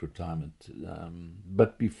I took retirement.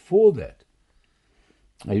 But before that,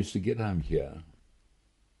 I used to get home here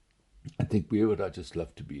and think, where would I just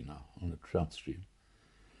love to be now on a trout stream?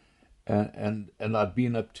 And I'd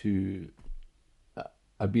been up to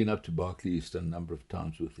Berkeley East a number of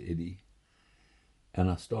times with Eddie,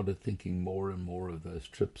 and I started thinking more and more of those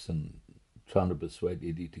trips and trying to persuade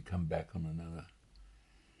Eddie to come back on another.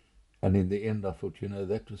 And in the end, I thought,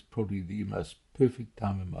 that was probably the most perfect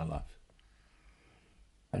time in my life.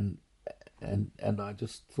 And I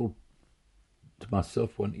just thought to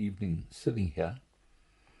myself one evening, sitting here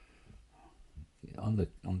on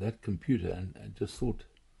that computer, and just thought,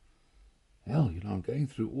 hell, I'm going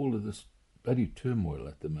through all of this bloody turmoil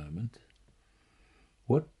at the moment.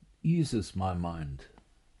 What eases my mind?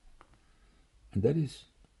 And that is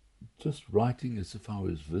just writing as if I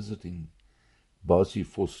was visiting Basie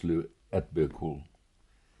Vosloo at Berghall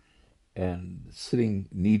and sitting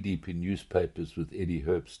knee-deep in newspapers with Eddie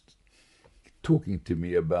Herbst talking to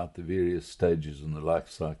me about the various stages in the life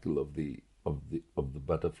cycle of the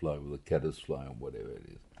butterfly or the caddisfly or whatever it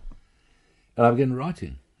is. And I began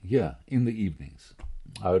writing, in the evenings.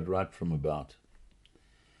 I would write from about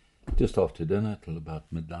just after dinner till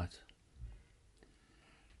about midnight.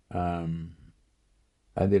 And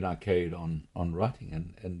then I carried on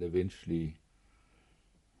writing, and eventually,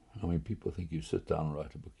 people think you sit down and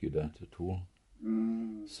write a book. You don't at all.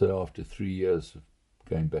 So after 3 years of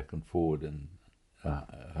going back and forward and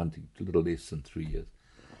hunting, a little less than 3 years,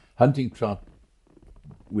 Hunting Trout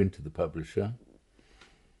went to the publisher,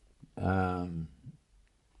 who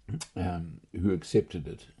accepted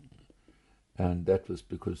it, and that was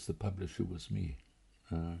because the publisher was me.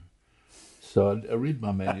 So I read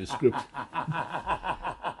my manuscript.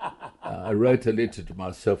 I wrote a letter to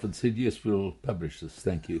myself and said, yes, we'll publish this,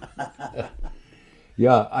 thank you.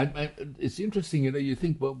 It's interesting, you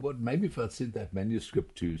think, well, what, maybe if I'd sent that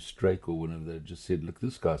manuscript to Strake or one of them, just said, look,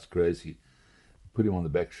 this guy's crazy, put him on the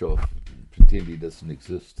back shelf, pretend he doesn't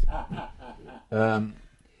exist.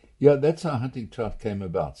 That's how Hunting Trout came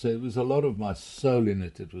about. So it was a lot of my soul in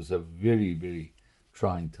it. It was a very, very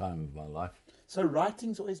trying time of my life. So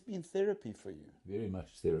writing's always been therapy for you? Very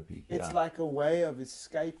much therapy. It's like a way of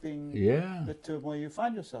escaping the turmoil you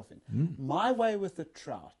find yourself in. My Way with the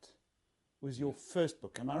Trout was your first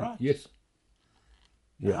book, am I right? Yes.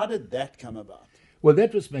 Yeah. How did that come about? Well,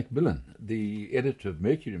 that was Macmillan, the editor of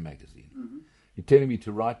Mercury magazine. He telling me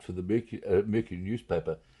to write for the Mercury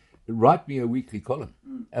newspaper, write me a weekly column.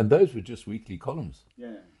 And those were just weekly columns.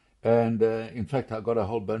 Yeah. And in fact, I got a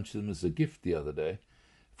whole bunch of them as a gift the other day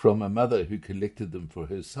from a mother who collected them for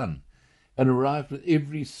her son, and arrived with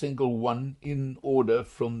every single one in order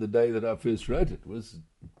from the day that I first wrote it. It was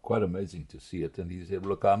quite amazing to see it. And he said,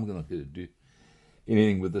 look, I'm not going to do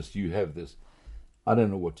anything with this. You have this. I don't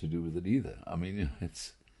know what to do with it either.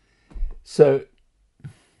 It's... So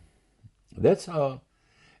that's how...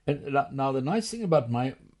 And now the nice thing about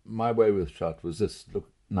my Way with Trout was this. Look,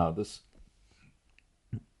 now this...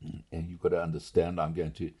 And you've got to understand, I'm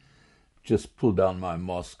going to just pull down my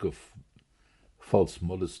mask of false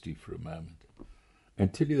modesty for a moment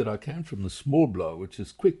and tell you that I came from the small blower, which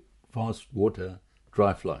is quick, fast water,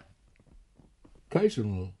 dry fly.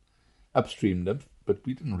 Occasional upstream nymph, but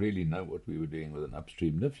we didn't really know what we were doing with an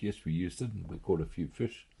upstream nymph. Yes, we used it and we caught a few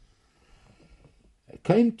fish. I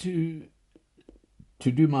came to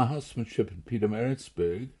do my housemanship in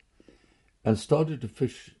Pietermaritzburg and started to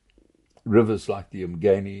fish rivers like the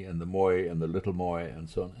Umgeni and the Moy and the Little Moy and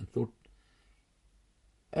so on, and thought,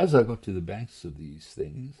 as I got to the banks of these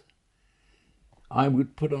things, I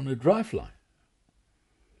would put on a dry fly.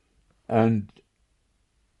 And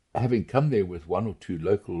having come there with one or two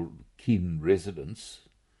local keen residents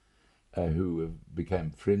who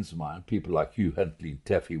became friends of mine, people like Hugh Huntley,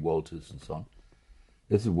 Taffy Walters and so on,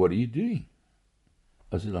 they said, what are you doing?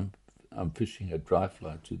 I said, I'm fishing a dry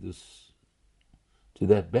fly to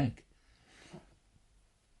that bank.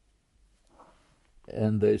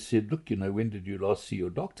 And they said, look, when did you last see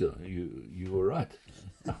your doctor? You were right.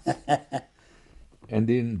 And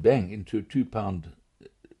then, bang, into a 2-pound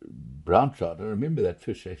brown trout. I remember that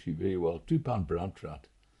fish actually very well. 2-pound brown trout.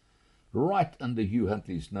 Right under Hugh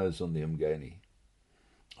Huntley's nose on the Umgeni.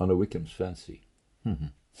 On a Wickham's Fancy. Yeah.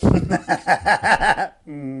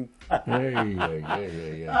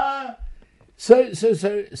 So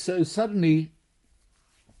suddenly...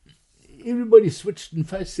 everybody switched and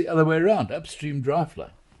faced the other way around, upstream dry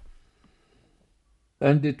fly.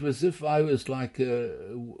 And it was as if I was like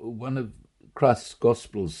one of Christ's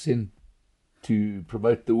Gospels sent to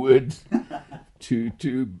promote the word to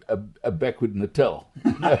a backward Natal,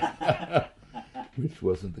 which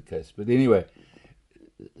wasn't the case. But anyway,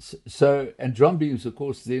 so, and John Beams, of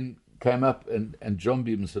course, then came up, and John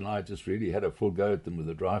Beams and I just really had a full go at them with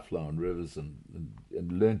the dry fly on rivers and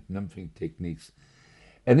learnt nymphing techniques.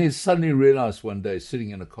 And then suddenly realized one day,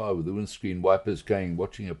 sitting in a car with the windscreen wipers going,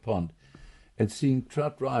 watching a pond, and seeing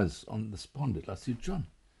trout rise on this pond. And I said, John,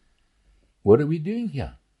 what are we doing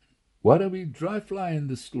here? Why don't we dry fly in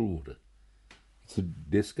the still water? He said,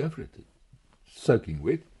 let's go for it. It's soaking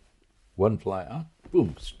wet. One fly out,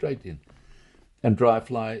 boom, straight in. And dry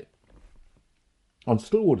fly on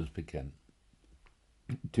still waters began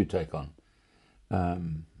to take on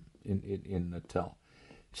in Natal.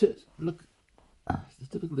 So, look, it's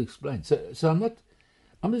difficult to explain. So I'm not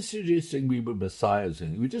suggesting we were messiahs.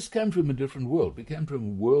 We just came from a different world. We came from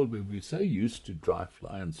a world where we were so used to dry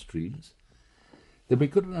fly and streams that we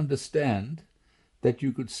couldn't understand that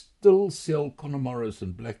you could still sell Connemoras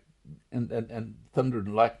and black and thunder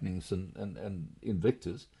and lightnings and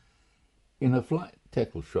invictus in a fly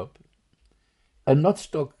tackle shop and not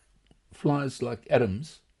stock flies like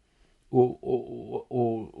Adams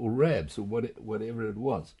or Rabs or whatever it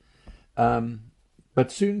was.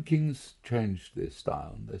 But soon Kings changed their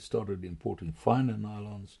style. They started importing finer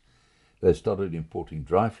nylons. They started importing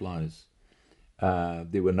dry flies.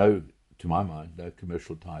 There were to my mind, no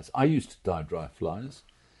commercial ties. I used to tie dry flies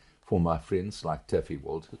for my friends like Taffy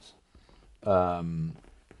Walters. But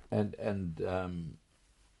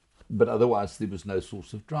otherwise there was no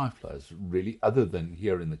source of dry flies, really, other than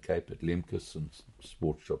here in the Cape at Lemkes and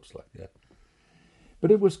sports shops like that.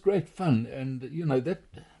 But it was great fun, and,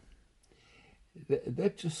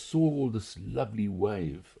 that just saw this lovely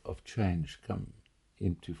wave of change come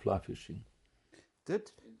into fly fishing.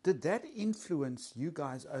 Did that influence you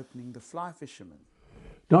guys opening the Flyfishermen?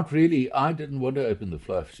 Not really. I didn't want to open the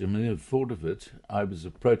Flyfishermen. I never thought of it. I was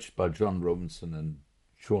approached by John Robinson and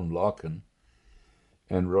Sean Larkin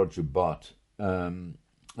and Roger Bott, and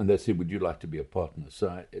they said, "Would you like to be a partner?"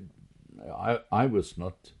 So I was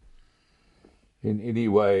not in any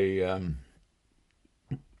way an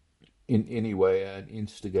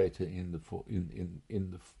instigator in the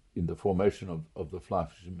formation of the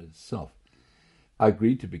Flyfishermen itself. I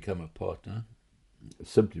agreed to become a partner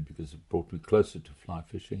simply because it brought me closer to fly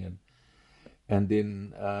fishing, and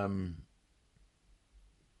then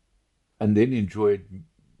enjoyed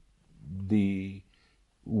the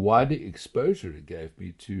wider exposure it gave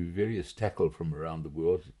me to various tackle from around the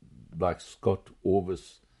world, like Scott,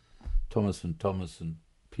 Orvis, Thomas and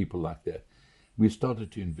people like that. We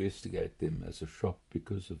started to investigate them as a shop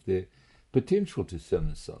because of their potential to sell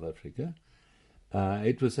in South Africa.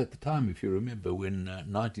 It was at the time, if you remember, when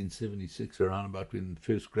 1976, around about when the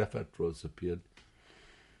first graphite rods appeared.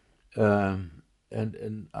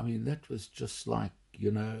 And I mean, that was just like,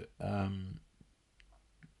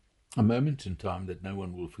 a moment in time that no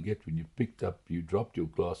one will forget, when you dropped your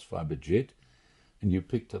glass fiber jet and you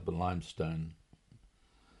picked up a limestone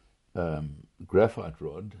graphite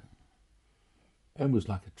rod, and it was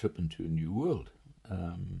like a trip into a new world.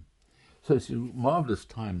 So it's a marvelous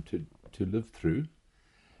time to live through.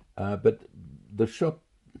 But the shop,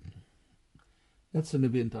 that's an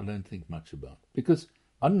event I don't think much about, because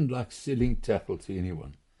I didn't like selling tackle to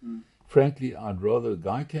anyone. Frankly, I'd rather a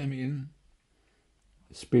guy came in,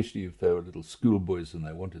 especially if they were little schoolboys and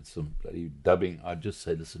they wanted some bloody dubbing, I'd just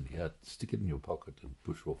say, "Listen, here, stick it in your pocket and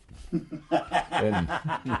push off."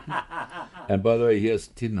 and by the way, here's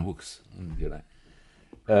 10 hooks.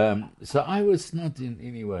 And, so I was not in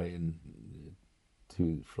any way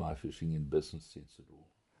to fly fishing in business sense at all.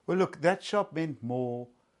 Well, look, that shop meant more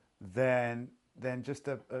than just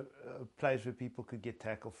a place where people could get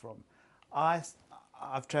tackle from.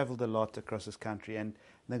 I've travelled a lot across this country, and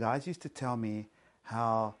the guys used to tell me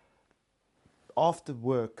how after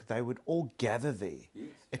work they would all gather there.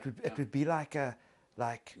 Yes, it would be like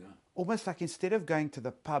almost like, instead of going to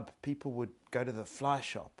the pub, people would go to the fly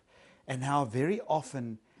shop, and how very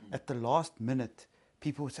often at the last minute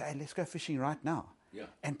people would say, "Hey, let's go fishing right now." Yeah.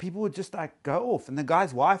 And people would just go off, and the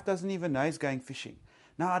guy's wife doesn't even know he's going fishing.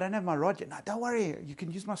 "No, I don't have my rod yet." "No, don't worry, you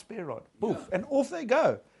can use my spare rod." Poof, yeah. And off they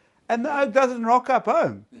go. And the oak doesn't rock up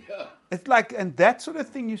home. Yeah. It's like, and that sort of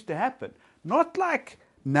thing used to happen. Not like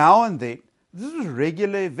now and then. This was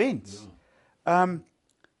regular events. Yeah.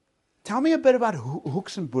 Tell me a bit about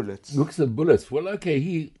Hooks and Bullets. Hooks and Bullets. Well,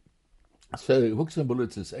 okay, so Hooks and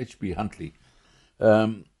Bullets is H.B. Huntley.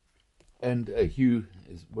 And Hugh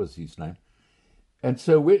was his name. And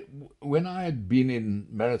so when I had been in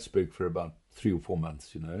Maritzburg for about 3 or 4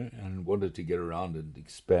 months, and wanted to get around and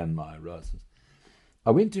expand my horizons, I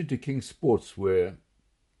went into King Sports, and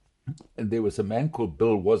there was a man called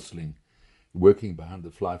Bill Wasling working behind the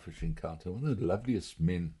fly fishing counter, one of the loveliest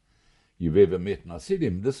men you've ever met. And I said to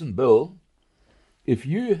him, "Listen, Bill, if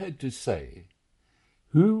you had to say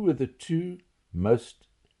who were the 2 most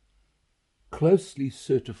closely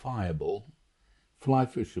certifiable fly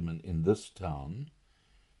fishermen in this town,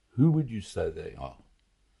 who would you say they are?"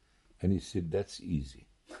 And he said, "That's easy.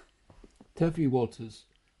 Taffy Walters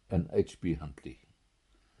and H.B. Huntley."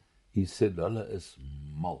 He said, "Hulle is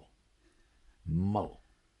mal.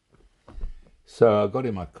 So I got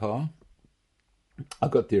in my car I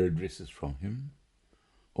got their addresses from him,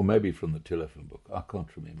 or maybe from the telephone book. I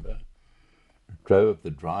can't remember. Drove up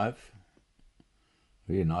the drive,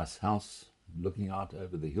 very nice house, looking out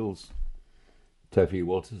over the hills. Taffy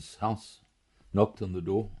Walters' house. Knocked on the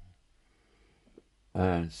door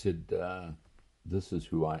and said, "This is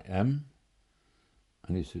who I am."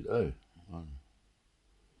 And he said, "Oh, I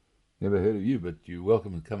never heard of you, but you're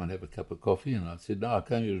welcome to come and have a cup of coffee." And I said, "No, I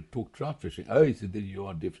came here to talk trout fishing." "Oh," he said, "then you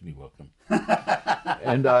are definitely welcome."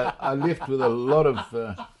 And I left with a lot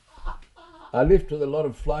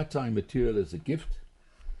of fly tying material as a gift,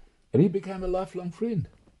 and he became a lifelong friend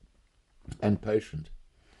and patient.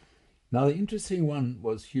 Now the interesting one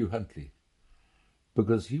was Hugh Huntley,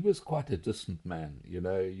 because he was quite a distant man. You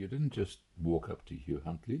know, you didn't just walk up to Hugh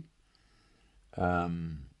Huntley.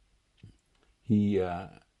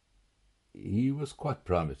 He was quite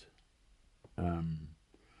private.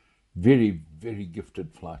 Very, very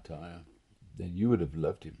gifted fly tyer. Then you would have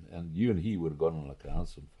loved him, and you and he would have gone on like a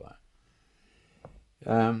house on fire.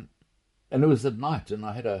 And it was at night, and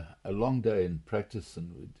I had a long day in practice,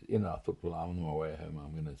 and I thought, well, I'm on my way home,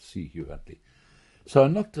 I'm going to see Hugh Huntley. So I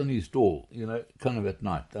knocked on his door, kind of at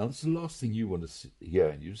night. Now, it's the last thing you want to hear,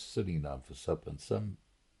 and you're sitting down for supper, and some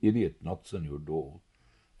idiot knocks on your door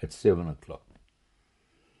at 7 o'clock.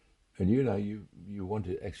 And you want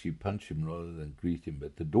to actually punch him rather than greet him,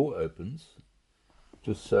 but the door opens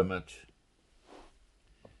just so much,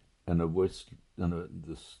 and a voice,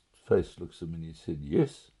 this face looks at me, and he said,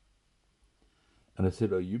 "Yes." And I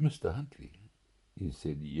said, "Are you Mr. Huntley?" He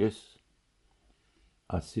said, "Yes."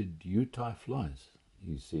 I said, "Do you tie flies?"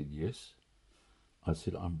 He said, "Yes." I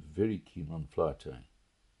said, "I'm very keen on fly tying."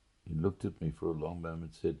 He looked at me for a long moment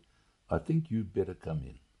and said, "I think you better come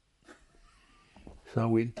in." So I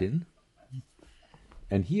went in,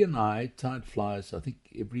 and he and I tied flies, I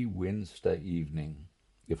think, every Wednesday evening,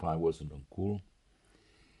 if I wasn't on call,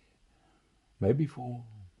 maybe for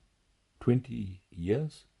 20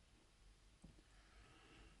 years.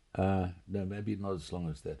 No, maybe not as long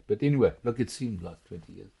as that. But anyway, look, it seemed like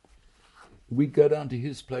 20 years. We'd go down to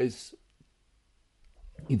his place,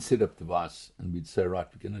 he'd set up the vise, and we'd say, "Right,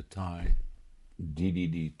 we're going to tie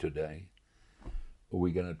DDD today, or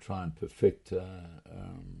we're going to try and perfect a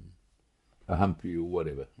humpy or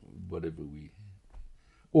whatever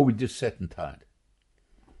or we just sat and tied.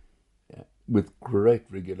 Yeah, with great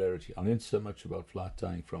regularity. I learned so much about fly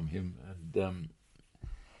tying from him,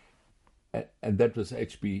 and that was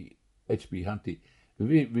H.B. Huntley. A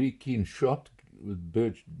very, very keen shot with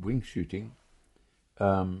bird wing shooting,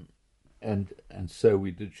 and so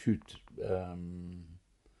we did shoot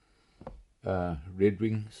red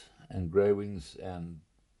wings and grey wings and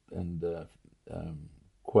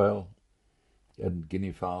quail and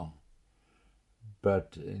guinea fowl.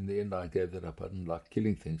 But in the end, I gave that up. I didn't like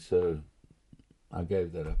killing things, so I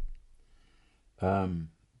gave that up.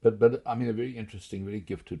 But I mean, a very interesting, very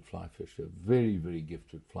gifted fly fisher, very, very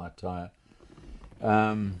gifted fly tyer.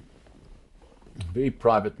 Very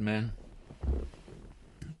private man,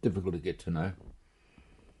 difficult to get to know.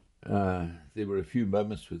 There were a few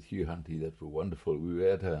moments with Hugh Huntley that were wonderful. We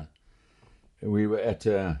were at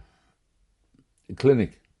a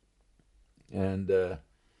clinic, and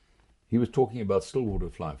he was talking about stillwater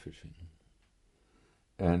fly fishing,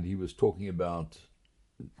 and he was talking about,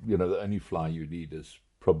 the only fly you need is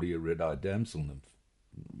probably a red-eyed damsel nymph,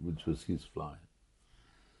 which was his fly.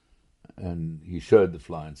 And he showed the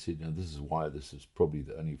fly and said, "This is why this is probably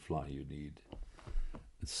the only fly you need."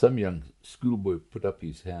 And some young schoolboy put up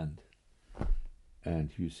his hand,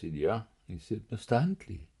 and Hugh said, "Yeah." He said, "Mr.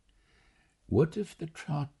 Huntley, what if the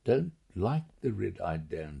trout don't like the red-eyed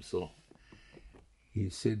damsel?"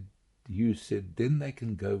 Hugh said, "Then they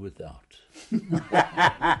can go without."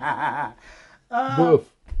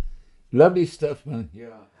 Woof. Lovely stuff, man.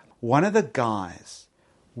 Yeah. One of the guys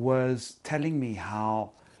was telling me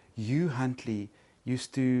how Hugh Huntley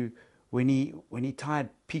used to, when he tied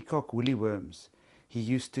peacock woolly worms, he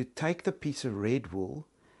used to take the piece of red wool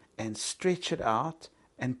and stretch it out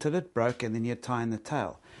until it broke, and then he'd tie in the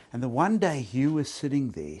tail. And the one day Hugh was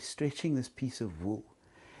sitting there stretching this piece of wool,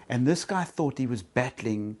 and this guy thought he was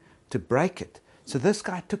battling to break it. So this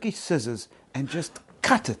guy took his scissors and just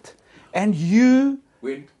cut it. And Hugh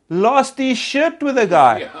lost his shit with the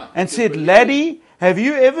guy and said, "Laddie, have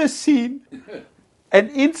you ever seen an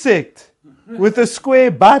insect with a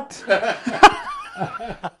square butt?" I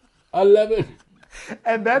love it.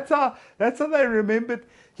 And that's how they remembered.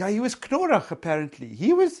 Yeah, he was Knorrach, apparently.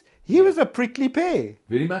 He was a prickly pear.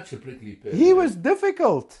 Very much a prickly pear. He was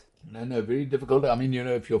difficult. No, very difficult. I mean,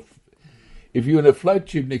 if you're in a float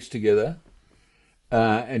tube next together,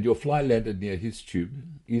 and your fly landed near his tube,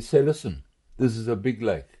 you say, "Listen, this is a big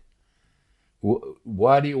lake.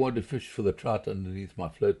 Why do you want to fish for the trout underneath my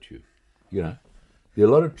float tube? You know, there are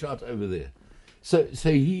a lot of trout over there. So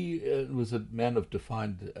he was a man of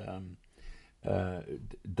defined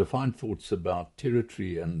thoughts about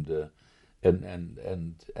territory and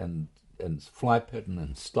fly pattern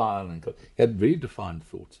and style, and he had very defined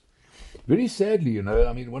thoughts. Very sadly, you know,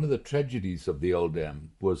 I mean, one of the tragedies of the old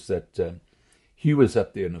dam was that he was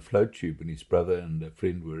up there in a float tube, and his brother and a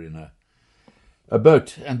friend were in a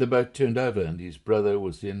boat, and the boat turned over, and his brother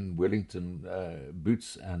was in Wellington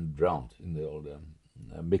boots and drowned in the old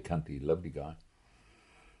Mick Huntley, lovely guy.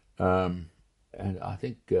 And I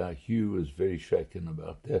think Hugh was very shaken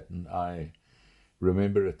about that, and I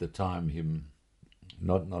remember at the time him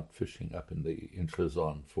not fishing up in the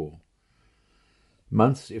Intrazon for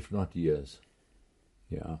months, if not years.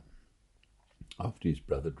 Yeah, after his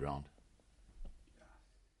brother drowned.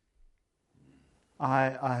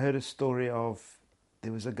 I heard a story of,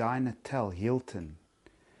 there was a guy in Natal, Hilton,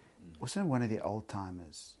 wasn't one of the old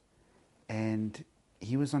timers, and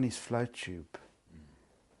he was on his float tube,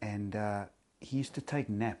 and he used to take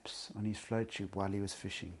naps on his float tube while he was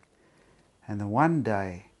fishing. And the one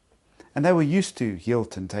day, and they were used to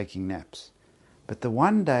Hilton taking naps, but the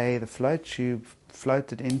one day the float tube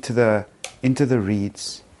floated into the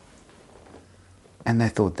reeds, and they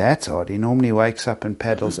thought, that's odd, he normally wakes up and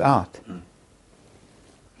paddles out.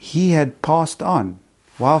 He had passed on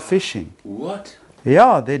while fishing. What?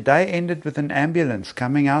 Yeah, their day ended with an ambulance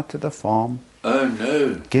coming out to the farm. Oh,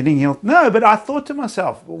 no. Getting healed. No, but I thought to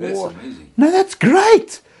myself, That's amazing. No, that's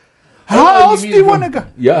great. How else do you want to go?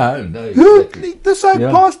 Yeah, no, exactly. This guy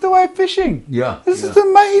passed away fishing. Yeah. This is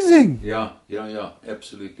amazing. Yeah,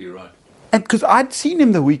 absolutely right. And because I'd seen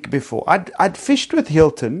him the week before. I'd fished with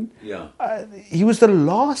Hilton. Yeah. He was the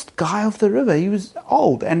last guy off the river. He was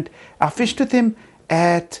old. And I fished with him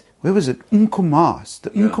at, where was it? Umkomaas,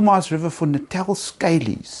 the Umkomaas River for Natal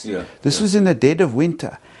Scalies. Yeah. This was in the dead of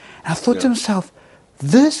winter. And I thought to myself,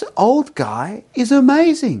 this old guy is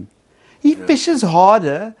amazing. He fishes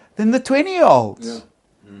harder than the 20-year-olds.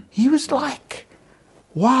 Yeah. He was like,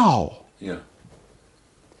 wow.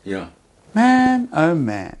 Yeah. Man, oh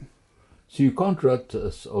man. So you can't write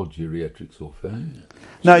us old geriatrics off, eh?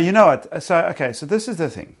 No, you know what? So this is the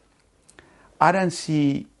thing. I don't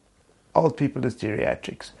see old people as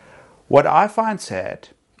geriatrics. What I find sad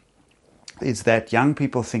is that young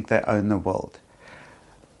people think they own the world.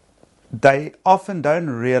 They often don't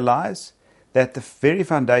realize that the very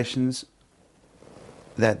foundations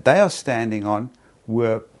that they are standing on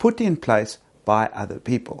were put in place by other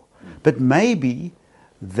people. But maybe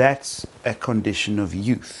that's a condition of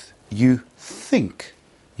youth. You think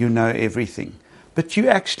you know everything, but you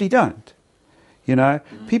actually don't. You know,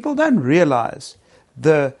 people don't realize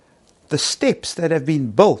the steps that have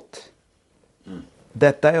been built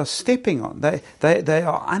that they are stepping on. They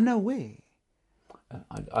are unaware.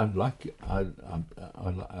 I like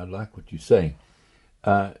what you're saying.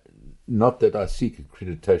 Not that I seek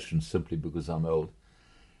accreditation simply because I'm old,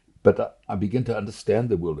 but I begin to understand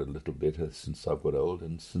the world a little better since I've got old,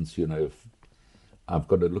 and since I've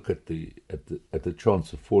got to look at the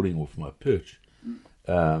chance of falling off my perch,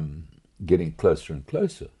 getting closer and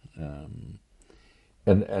closer,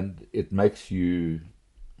 and it makes you,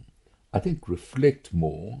 I think, reflect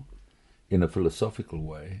more in a philosophical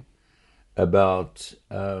way about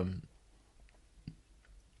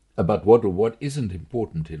what isn't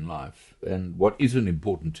important in life, and what isn't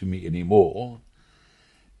important to me anymore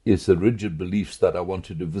is the rigid beliefs that I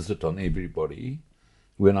wanted to visit on everybody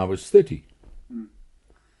when I was 30.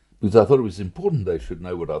 Because I thought it was important they should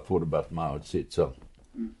know what I thought about Mao Zedong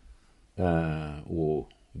or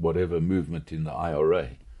whatever movement in the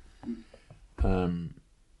IRA. And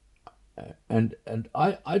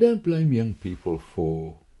I don't blame young people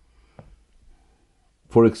for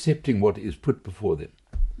accepting what is put before them,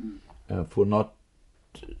 for not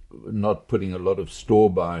putting a lot of store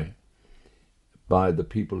by the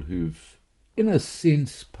people who've, in a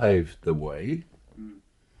sense, paved the way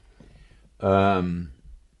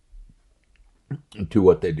to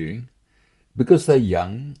what they're doing, because they're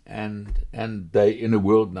young and they're in a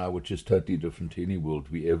world now which is totally different to any world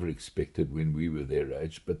we ever expected when we were their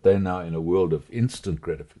age. But they're now in a world of instant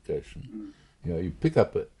gratification. You know, you pick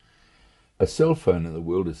up a cell phone and the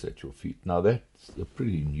world is at your feet. Now that's a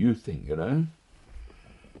pretty new thing, you know.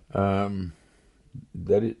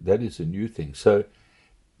 That is a new thing. So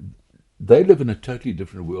they live in a totally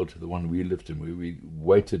different world to the one we lived in, where we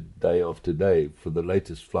waited day after day for the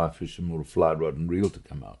latest fly fisherman or fly rod and reel to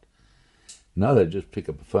come out. Now they just pick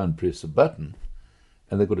up a phone, press a button,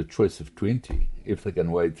 and they've got a choice of 20 if they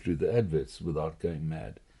can wade through the adverts without going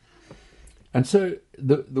mad. And so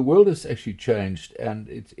the world has actually changed, and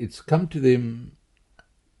it's come to them,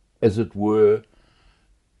 as it were,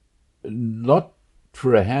 not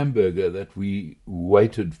for a hamburger that we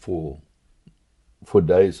waited for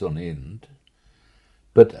days on end,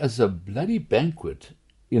 but as a bloody banquet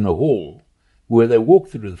in a hall where they walk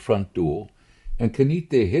through the front door and can eat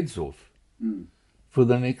their heads off for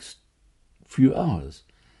the next few hours.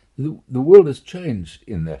 The world has changed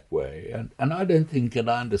in that way, and I don't think, and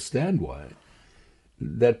I understand why,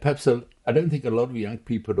 that perhaps I don't think a lot of young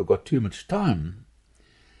people have got too much time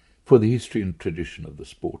for the history and tradition of the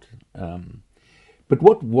sport. But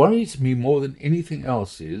what worries me more than anything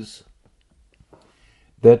else is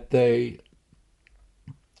that they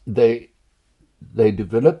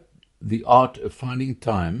develop the art of finding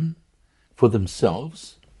time for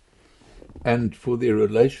themselves and for their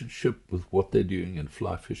relationship with what they're doing in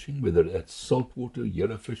fly fishing, whether that's saltwater,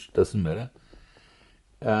 yellowfish, doesn't matter,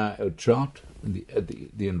 or trout,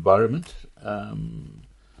 the environment, and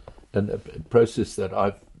a process that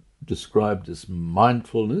I've described as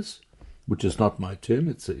mindfulness, which is not my term.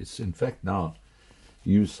 It's in fact now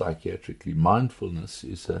used psychiatrically. Mindfulness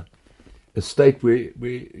is a state where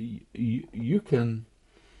you can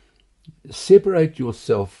separate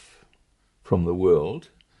yourself from the world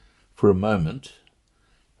for a moment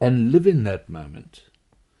and live in that moment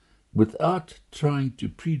without trying to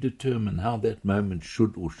predetermine how that moment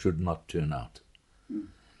should or should not turn out.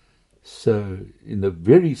 So, in the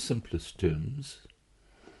very simplest terms,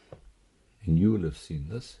 and you will have seen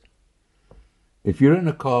this, if you're in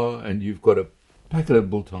a car and you've got a packet of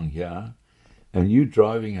biltong here and you're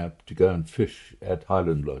driving up to go and fish at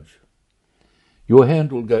Highland Lodge, your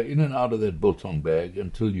hand will go in and out of that biltong bag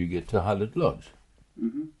until you get to Highland Lodge.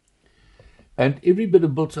 Mm-hmm. And every bit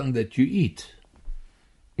of biltong that you eat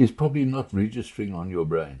is probably not registering on your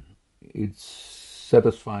brain. It's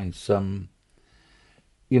satisfying some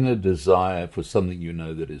inner desire for something you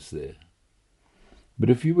know that is there. But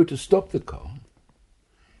if you were to stop the car,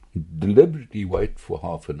 deliberately wait for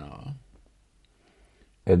half an hour,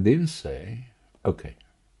 and then say, okay,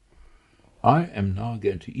 I am now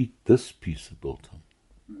going to eat this piece of biltong.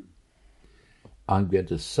 I'm going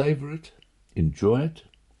to savor it, enjoy it,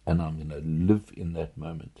 and I'm going to live in that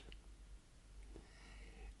moment.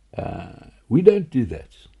 We don't do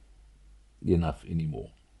that enough anymore.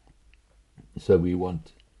 So we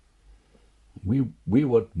want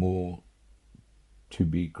more to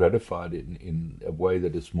be gratified in a way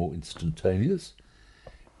that is more instantaneous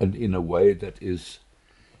and in a way that is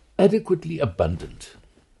adequately abundant.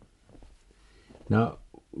 Now,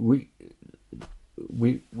 we've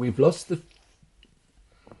lost the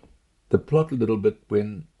plot a little bit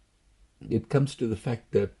when it comes to the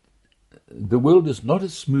fact that the world is not a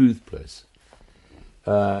smooth place.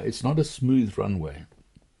 It's not a smooth runway.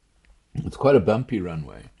 It's quite a bumpy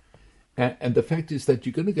runway. And the fact is that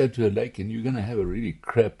you're going to go to a lake and you're going to have a really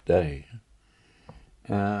crap day.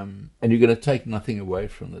 And you're going to take nothing away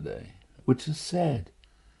from the day, which is sad.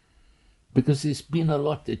 Because there's been a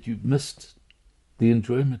lot that you've missed the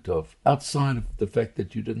enjoyment of, outside of the fact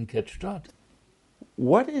that you didn't catch trout.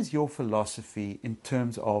 What is your philosophy in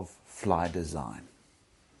terms of fly design?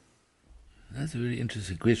 That's a very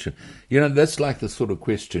interesting question. You know, that's like the sort of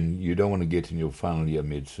question you don't want to get in your final year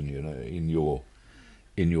medicine. You know, in your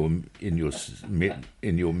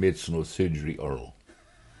medicine or surgery oral.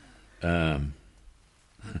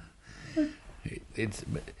 It's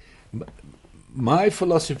my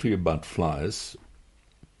philosophy about flies.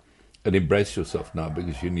 And embrace yourself now,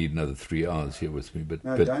 because you need another 3 hours here with me. But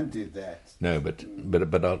don't do that. No, but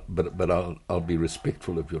I'll be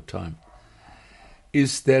respectful of your time.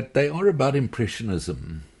 Is that they are about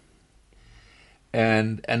impressionism,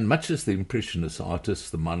 and much as the impressionist artists,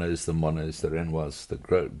 the Manets, the Renoirs, the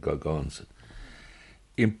Gauguins,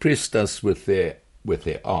 impressed us with their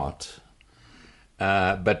art,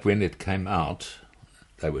 but when it came out,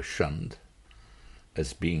 they were shunned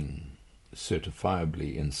as being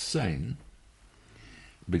certifiably insane,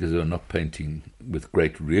 because they were not painting with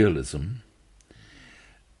great realism.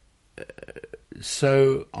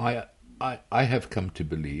 So I have come to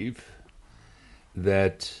believe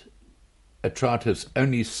that a trout has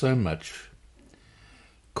only so much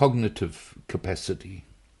cognitive capacity,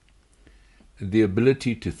 the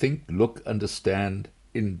ability to think, look, understand,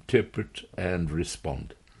 interpret, and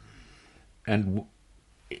respond. And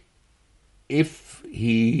if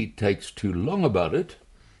he takes too long about it,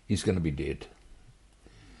 he's going to be dead.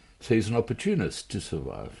 So he's an opportunist to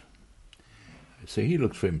survive. So he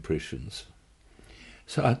looks for impressions.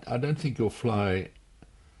 So I don't think your fly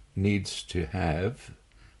needs to have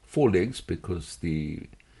 4 legs, because the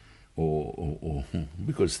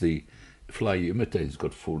fly you imitate has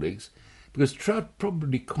got 4 legs, because trout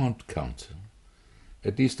probably can't count.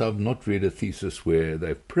 At least I've not read a thesis where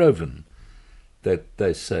they've proven that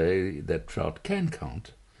they say that trout can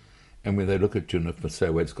count. And when they look at you and say,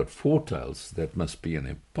 well, it's got 4 tails, that must be an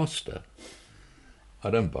imposter. I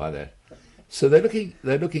don't buy that. So they're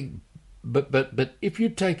looking, but if you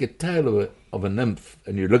take a tail of a nymph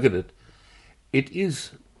and you look at it, it is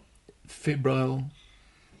febrile,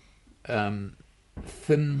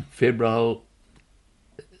 thin, febrile,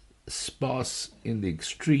 sparse in the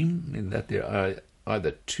extreme, in that there are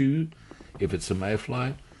either 2, if it's a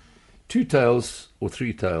mayfly, 2 tails or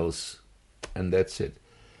 3 tails, and that's it.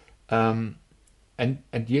 And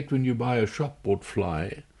yet when you buy a shop-bought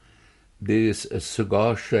fly, there's a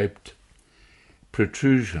cigar-shaped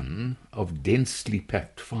protrusion of densely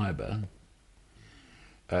packed fibre,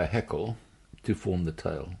 hackle, to form the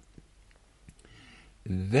tail.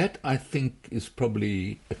 That, I think, is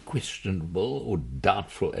probably a questionable or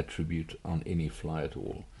doubtful attribute on any fly at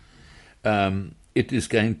all. It is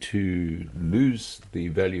going to lose the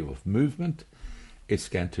value of movement. It's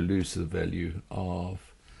going to lose the value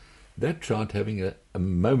of that trout having a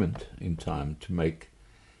moment in time to make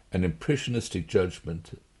an impressionistic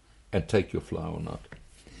judgment and take your fly or not.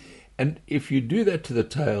 And if you do that to the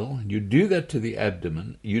tail, you do that to the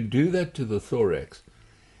abdomen, you do that to the thorax,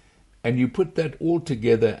 and you put that all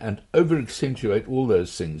together and over-accentuate all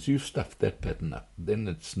those things, you've stuffed that pattern up. Then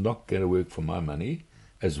it's not going to work for my money,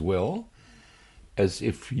 as well as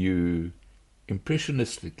if you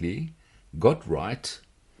impressionistically got right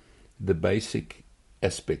the basic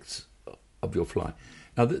aspects of your fly.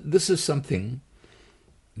 Now, this is something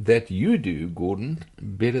that you do, Gordon,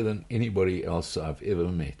 better than anybody else I've ever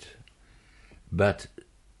met, but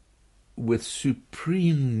with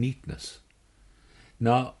supreme neatness.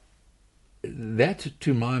 Now, that,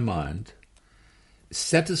 to my mind,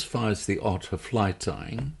 satisfies the art of fly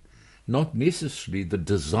tying, not necessarily the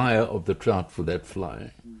desire of the trout for that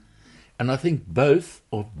fly. And I think both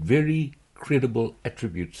are very credible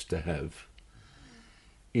attributes to have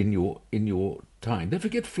in your tying. Don't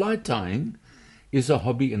forget, fly tying is a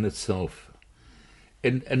hobby in itself,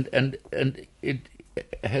 and it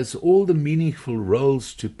has all the meaningful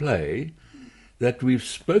roles to play that we've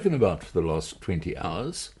spoken about for the last 20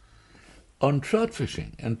 hours on trout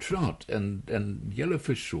fishing and trout and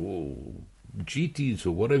yellowfish or GTs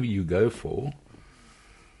or whatever you go for,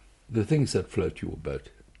 the things that float your boat.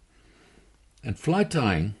 And fly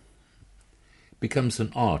tying becomes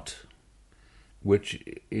an art which,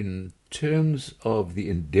 in terms of the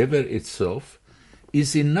endeavor itself,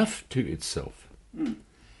 is enough to itself.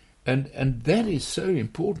 And that is so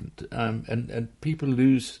important. And people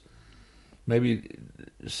lose, maybe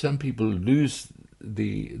some people lose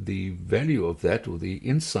the value of that, or the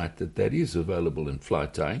insight that is available in fly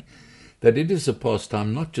tying, that it is a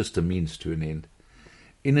pastime, not just a means to an end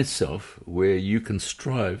in itself, where you can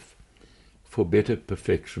strive for better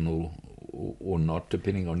perfection or not,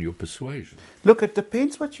 depending on your persuasion. Look, it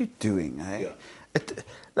depends what you're doing. Eh? Yeah.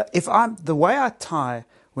 The way I tie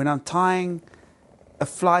when I'm tying a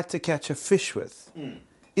fly to catch a fish with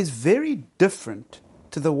is very different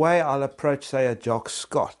to the way I'll approach, say, a Jock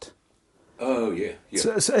Scott. Oh, yeah.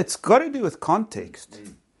 So it's got to do with context.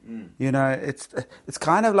 You know, it's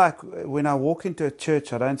kind of like when I walk into a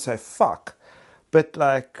church, I don't say fuck, but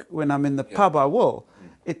like when I'm in the pub, I will.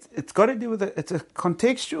 It's got to do with it's a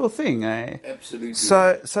contextual thing, eh? Absolutely.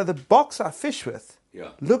 So the box I fish with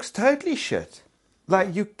looks totally shit.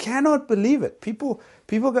 Like, you cannot believe it. People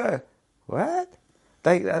go, what?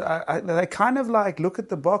 They kind of like look at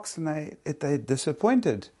the box and they're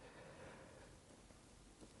disappointed.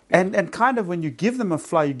 And kind of when you give them a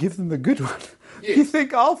fly, you give them the good one. Yes. You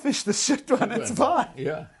think, I'll fish the shit one, it's fine.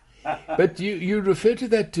 Yeah. But you refer to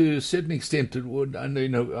that to a certain extent.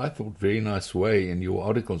 I thought very nice way in your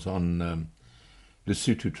articles on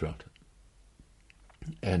Lesotho trout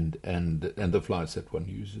and the flies that one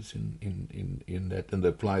uses in that, and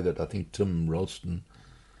the fly that I think Tim Ralston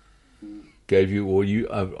gave you, or you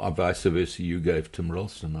vice versa, you gave Tim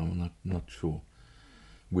Ralston. I'm not sure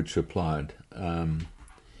which applied.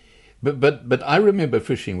 But I remember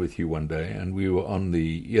fishing with you one day, and we were on the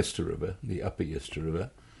Yester River, the upper Yester River,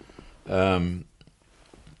 and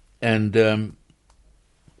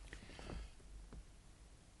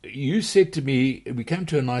you said to me, we came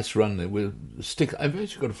to a nice run there with a stick. I've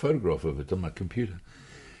actually got a photograph of it on my computer.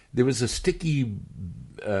 There was a sticky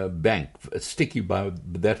bank, a sticky, by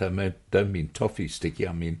that I don't mean toffee sticky,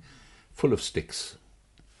 I mean full of sticks.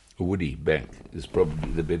 A woody bank is probably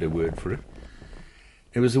the better word for it.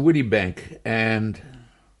 It was a woody bank, and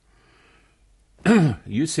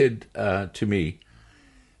you said to me,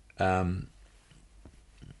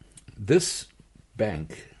 This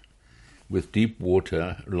bank with deep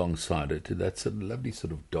water alongside it, that's a lovely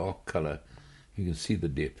sort of dark colour. You can see the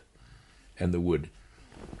depth and the wood.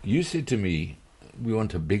 You said to me, we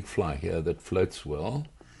want a big fly here that floats well.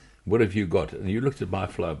 What have you got? And you looked at my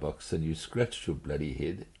fly box and you scratched your bloody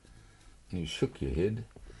head and you shook your head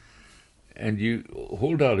and you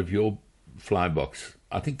hauled out of your fly box,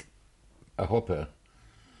 I think, a hopper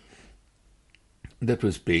that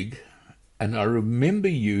was big. And I remember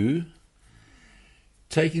you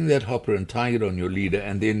taking that hopper and tying it on your leader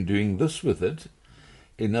and then doing this with it.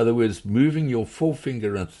 In other words, moving your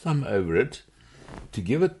forefinger and thumb over it to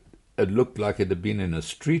give it a look like it had been in a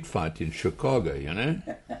street fight in Chicago, you know,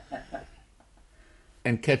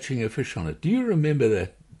 and catching a fish on it. Do you remember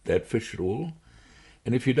that fish at all?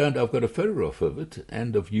 And if you don't, I've got a photograph of it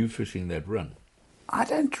and of you fishing that run. I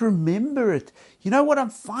don't remember it. You know what I'm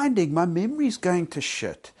finding? My memory's going to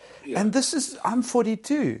shit. Yeah. And I'm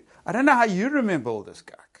 42. I don't know how you remember all this,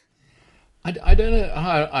 Gak. I don't know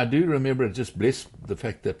how I do remember it, just bless the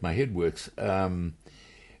fact that my head works.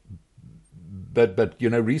 But you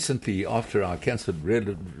know, recently after our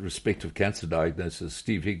respective cancer diagnosis,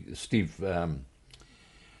 Steve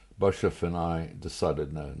Boshoff and I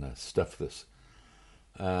decided, no, stuff this.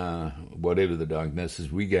 Whatever the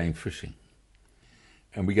diagnosis, we're going fishing.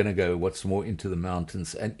 And we're going to go, what's more, into the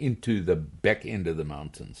mountains and into the back end of the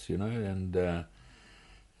mountains, you know, and the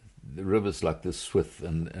rivers like the Swith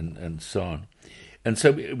and so on. And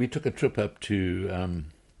so we took a trip up to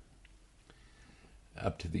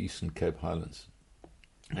the Eastern Cape Highlands.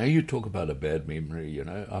 Now you talk about a bad memory, you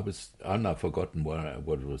know. I've now forgotten what I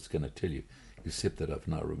was going to tell you, except that I've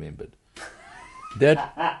now remembered.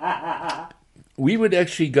 That we would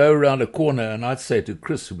actually go around a corner and I'd say to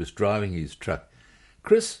Chris, who was driving his truck,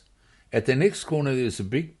 Chris, at the next corner there's a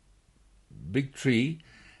big tree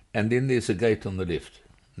and then there's a gate on the left.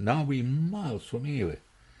 Now we're miles from anywhere.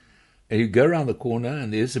 And you go around the corner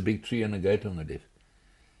and there's a big tree and a gate on the left.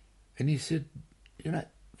 And he said, you know,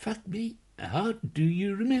 fuck me, how do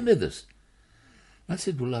you remember this? I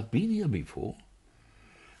said, well, I've been here before.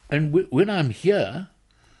 And when I'm here,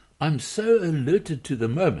 I'm so alerted to the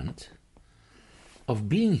moment of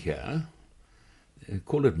being here,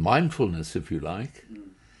 call it mindfulness if you like,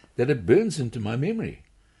 that it burns into my memory.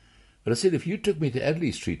 But I said, if you took me to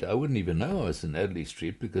Adderley Street, I wouldn't even know I was in Adderley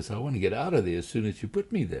Street because I want to get out of there as soon as you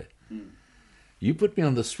put me there. You put me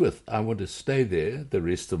on the Swith, I want to stay there the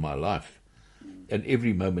rest of my life. And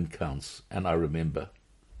every moment counts, and I remember.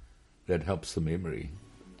 That helps the memory.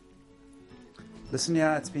 Listen,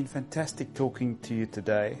 yeah, it's been fantastic talking to you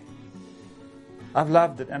today. I've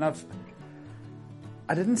loved it, and I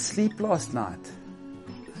didn't sleep last night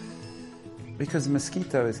because the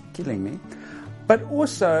mosquito is killing me, but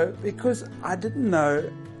also because I didn't know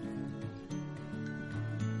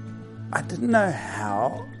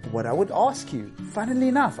what I would ask you. Funnily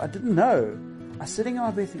enough, I didn't know. I was sitting on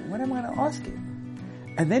my bed thinking, what am I going to ask you?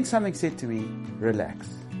 And then something said to me, relax.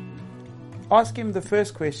 Ask him the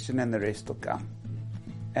first question and the rest will come.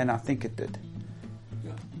 And I think it did.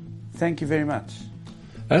 Yeah. Thank you very much.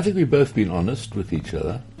 I think we've both been honest with each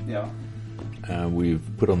other. Yeah. We've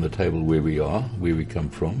put on the table where we are, where we come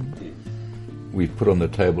from. Yeah. We've put on the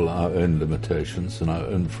table our own limitations and our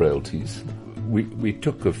own frailties. We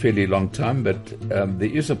took a fairly long time, but there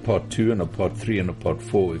is a part 2 and a part 3 and a part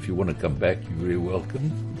 4. If you want to come back, you're very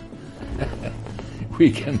welcome.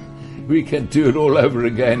 We can do it all over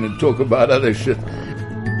again and talk about other shit.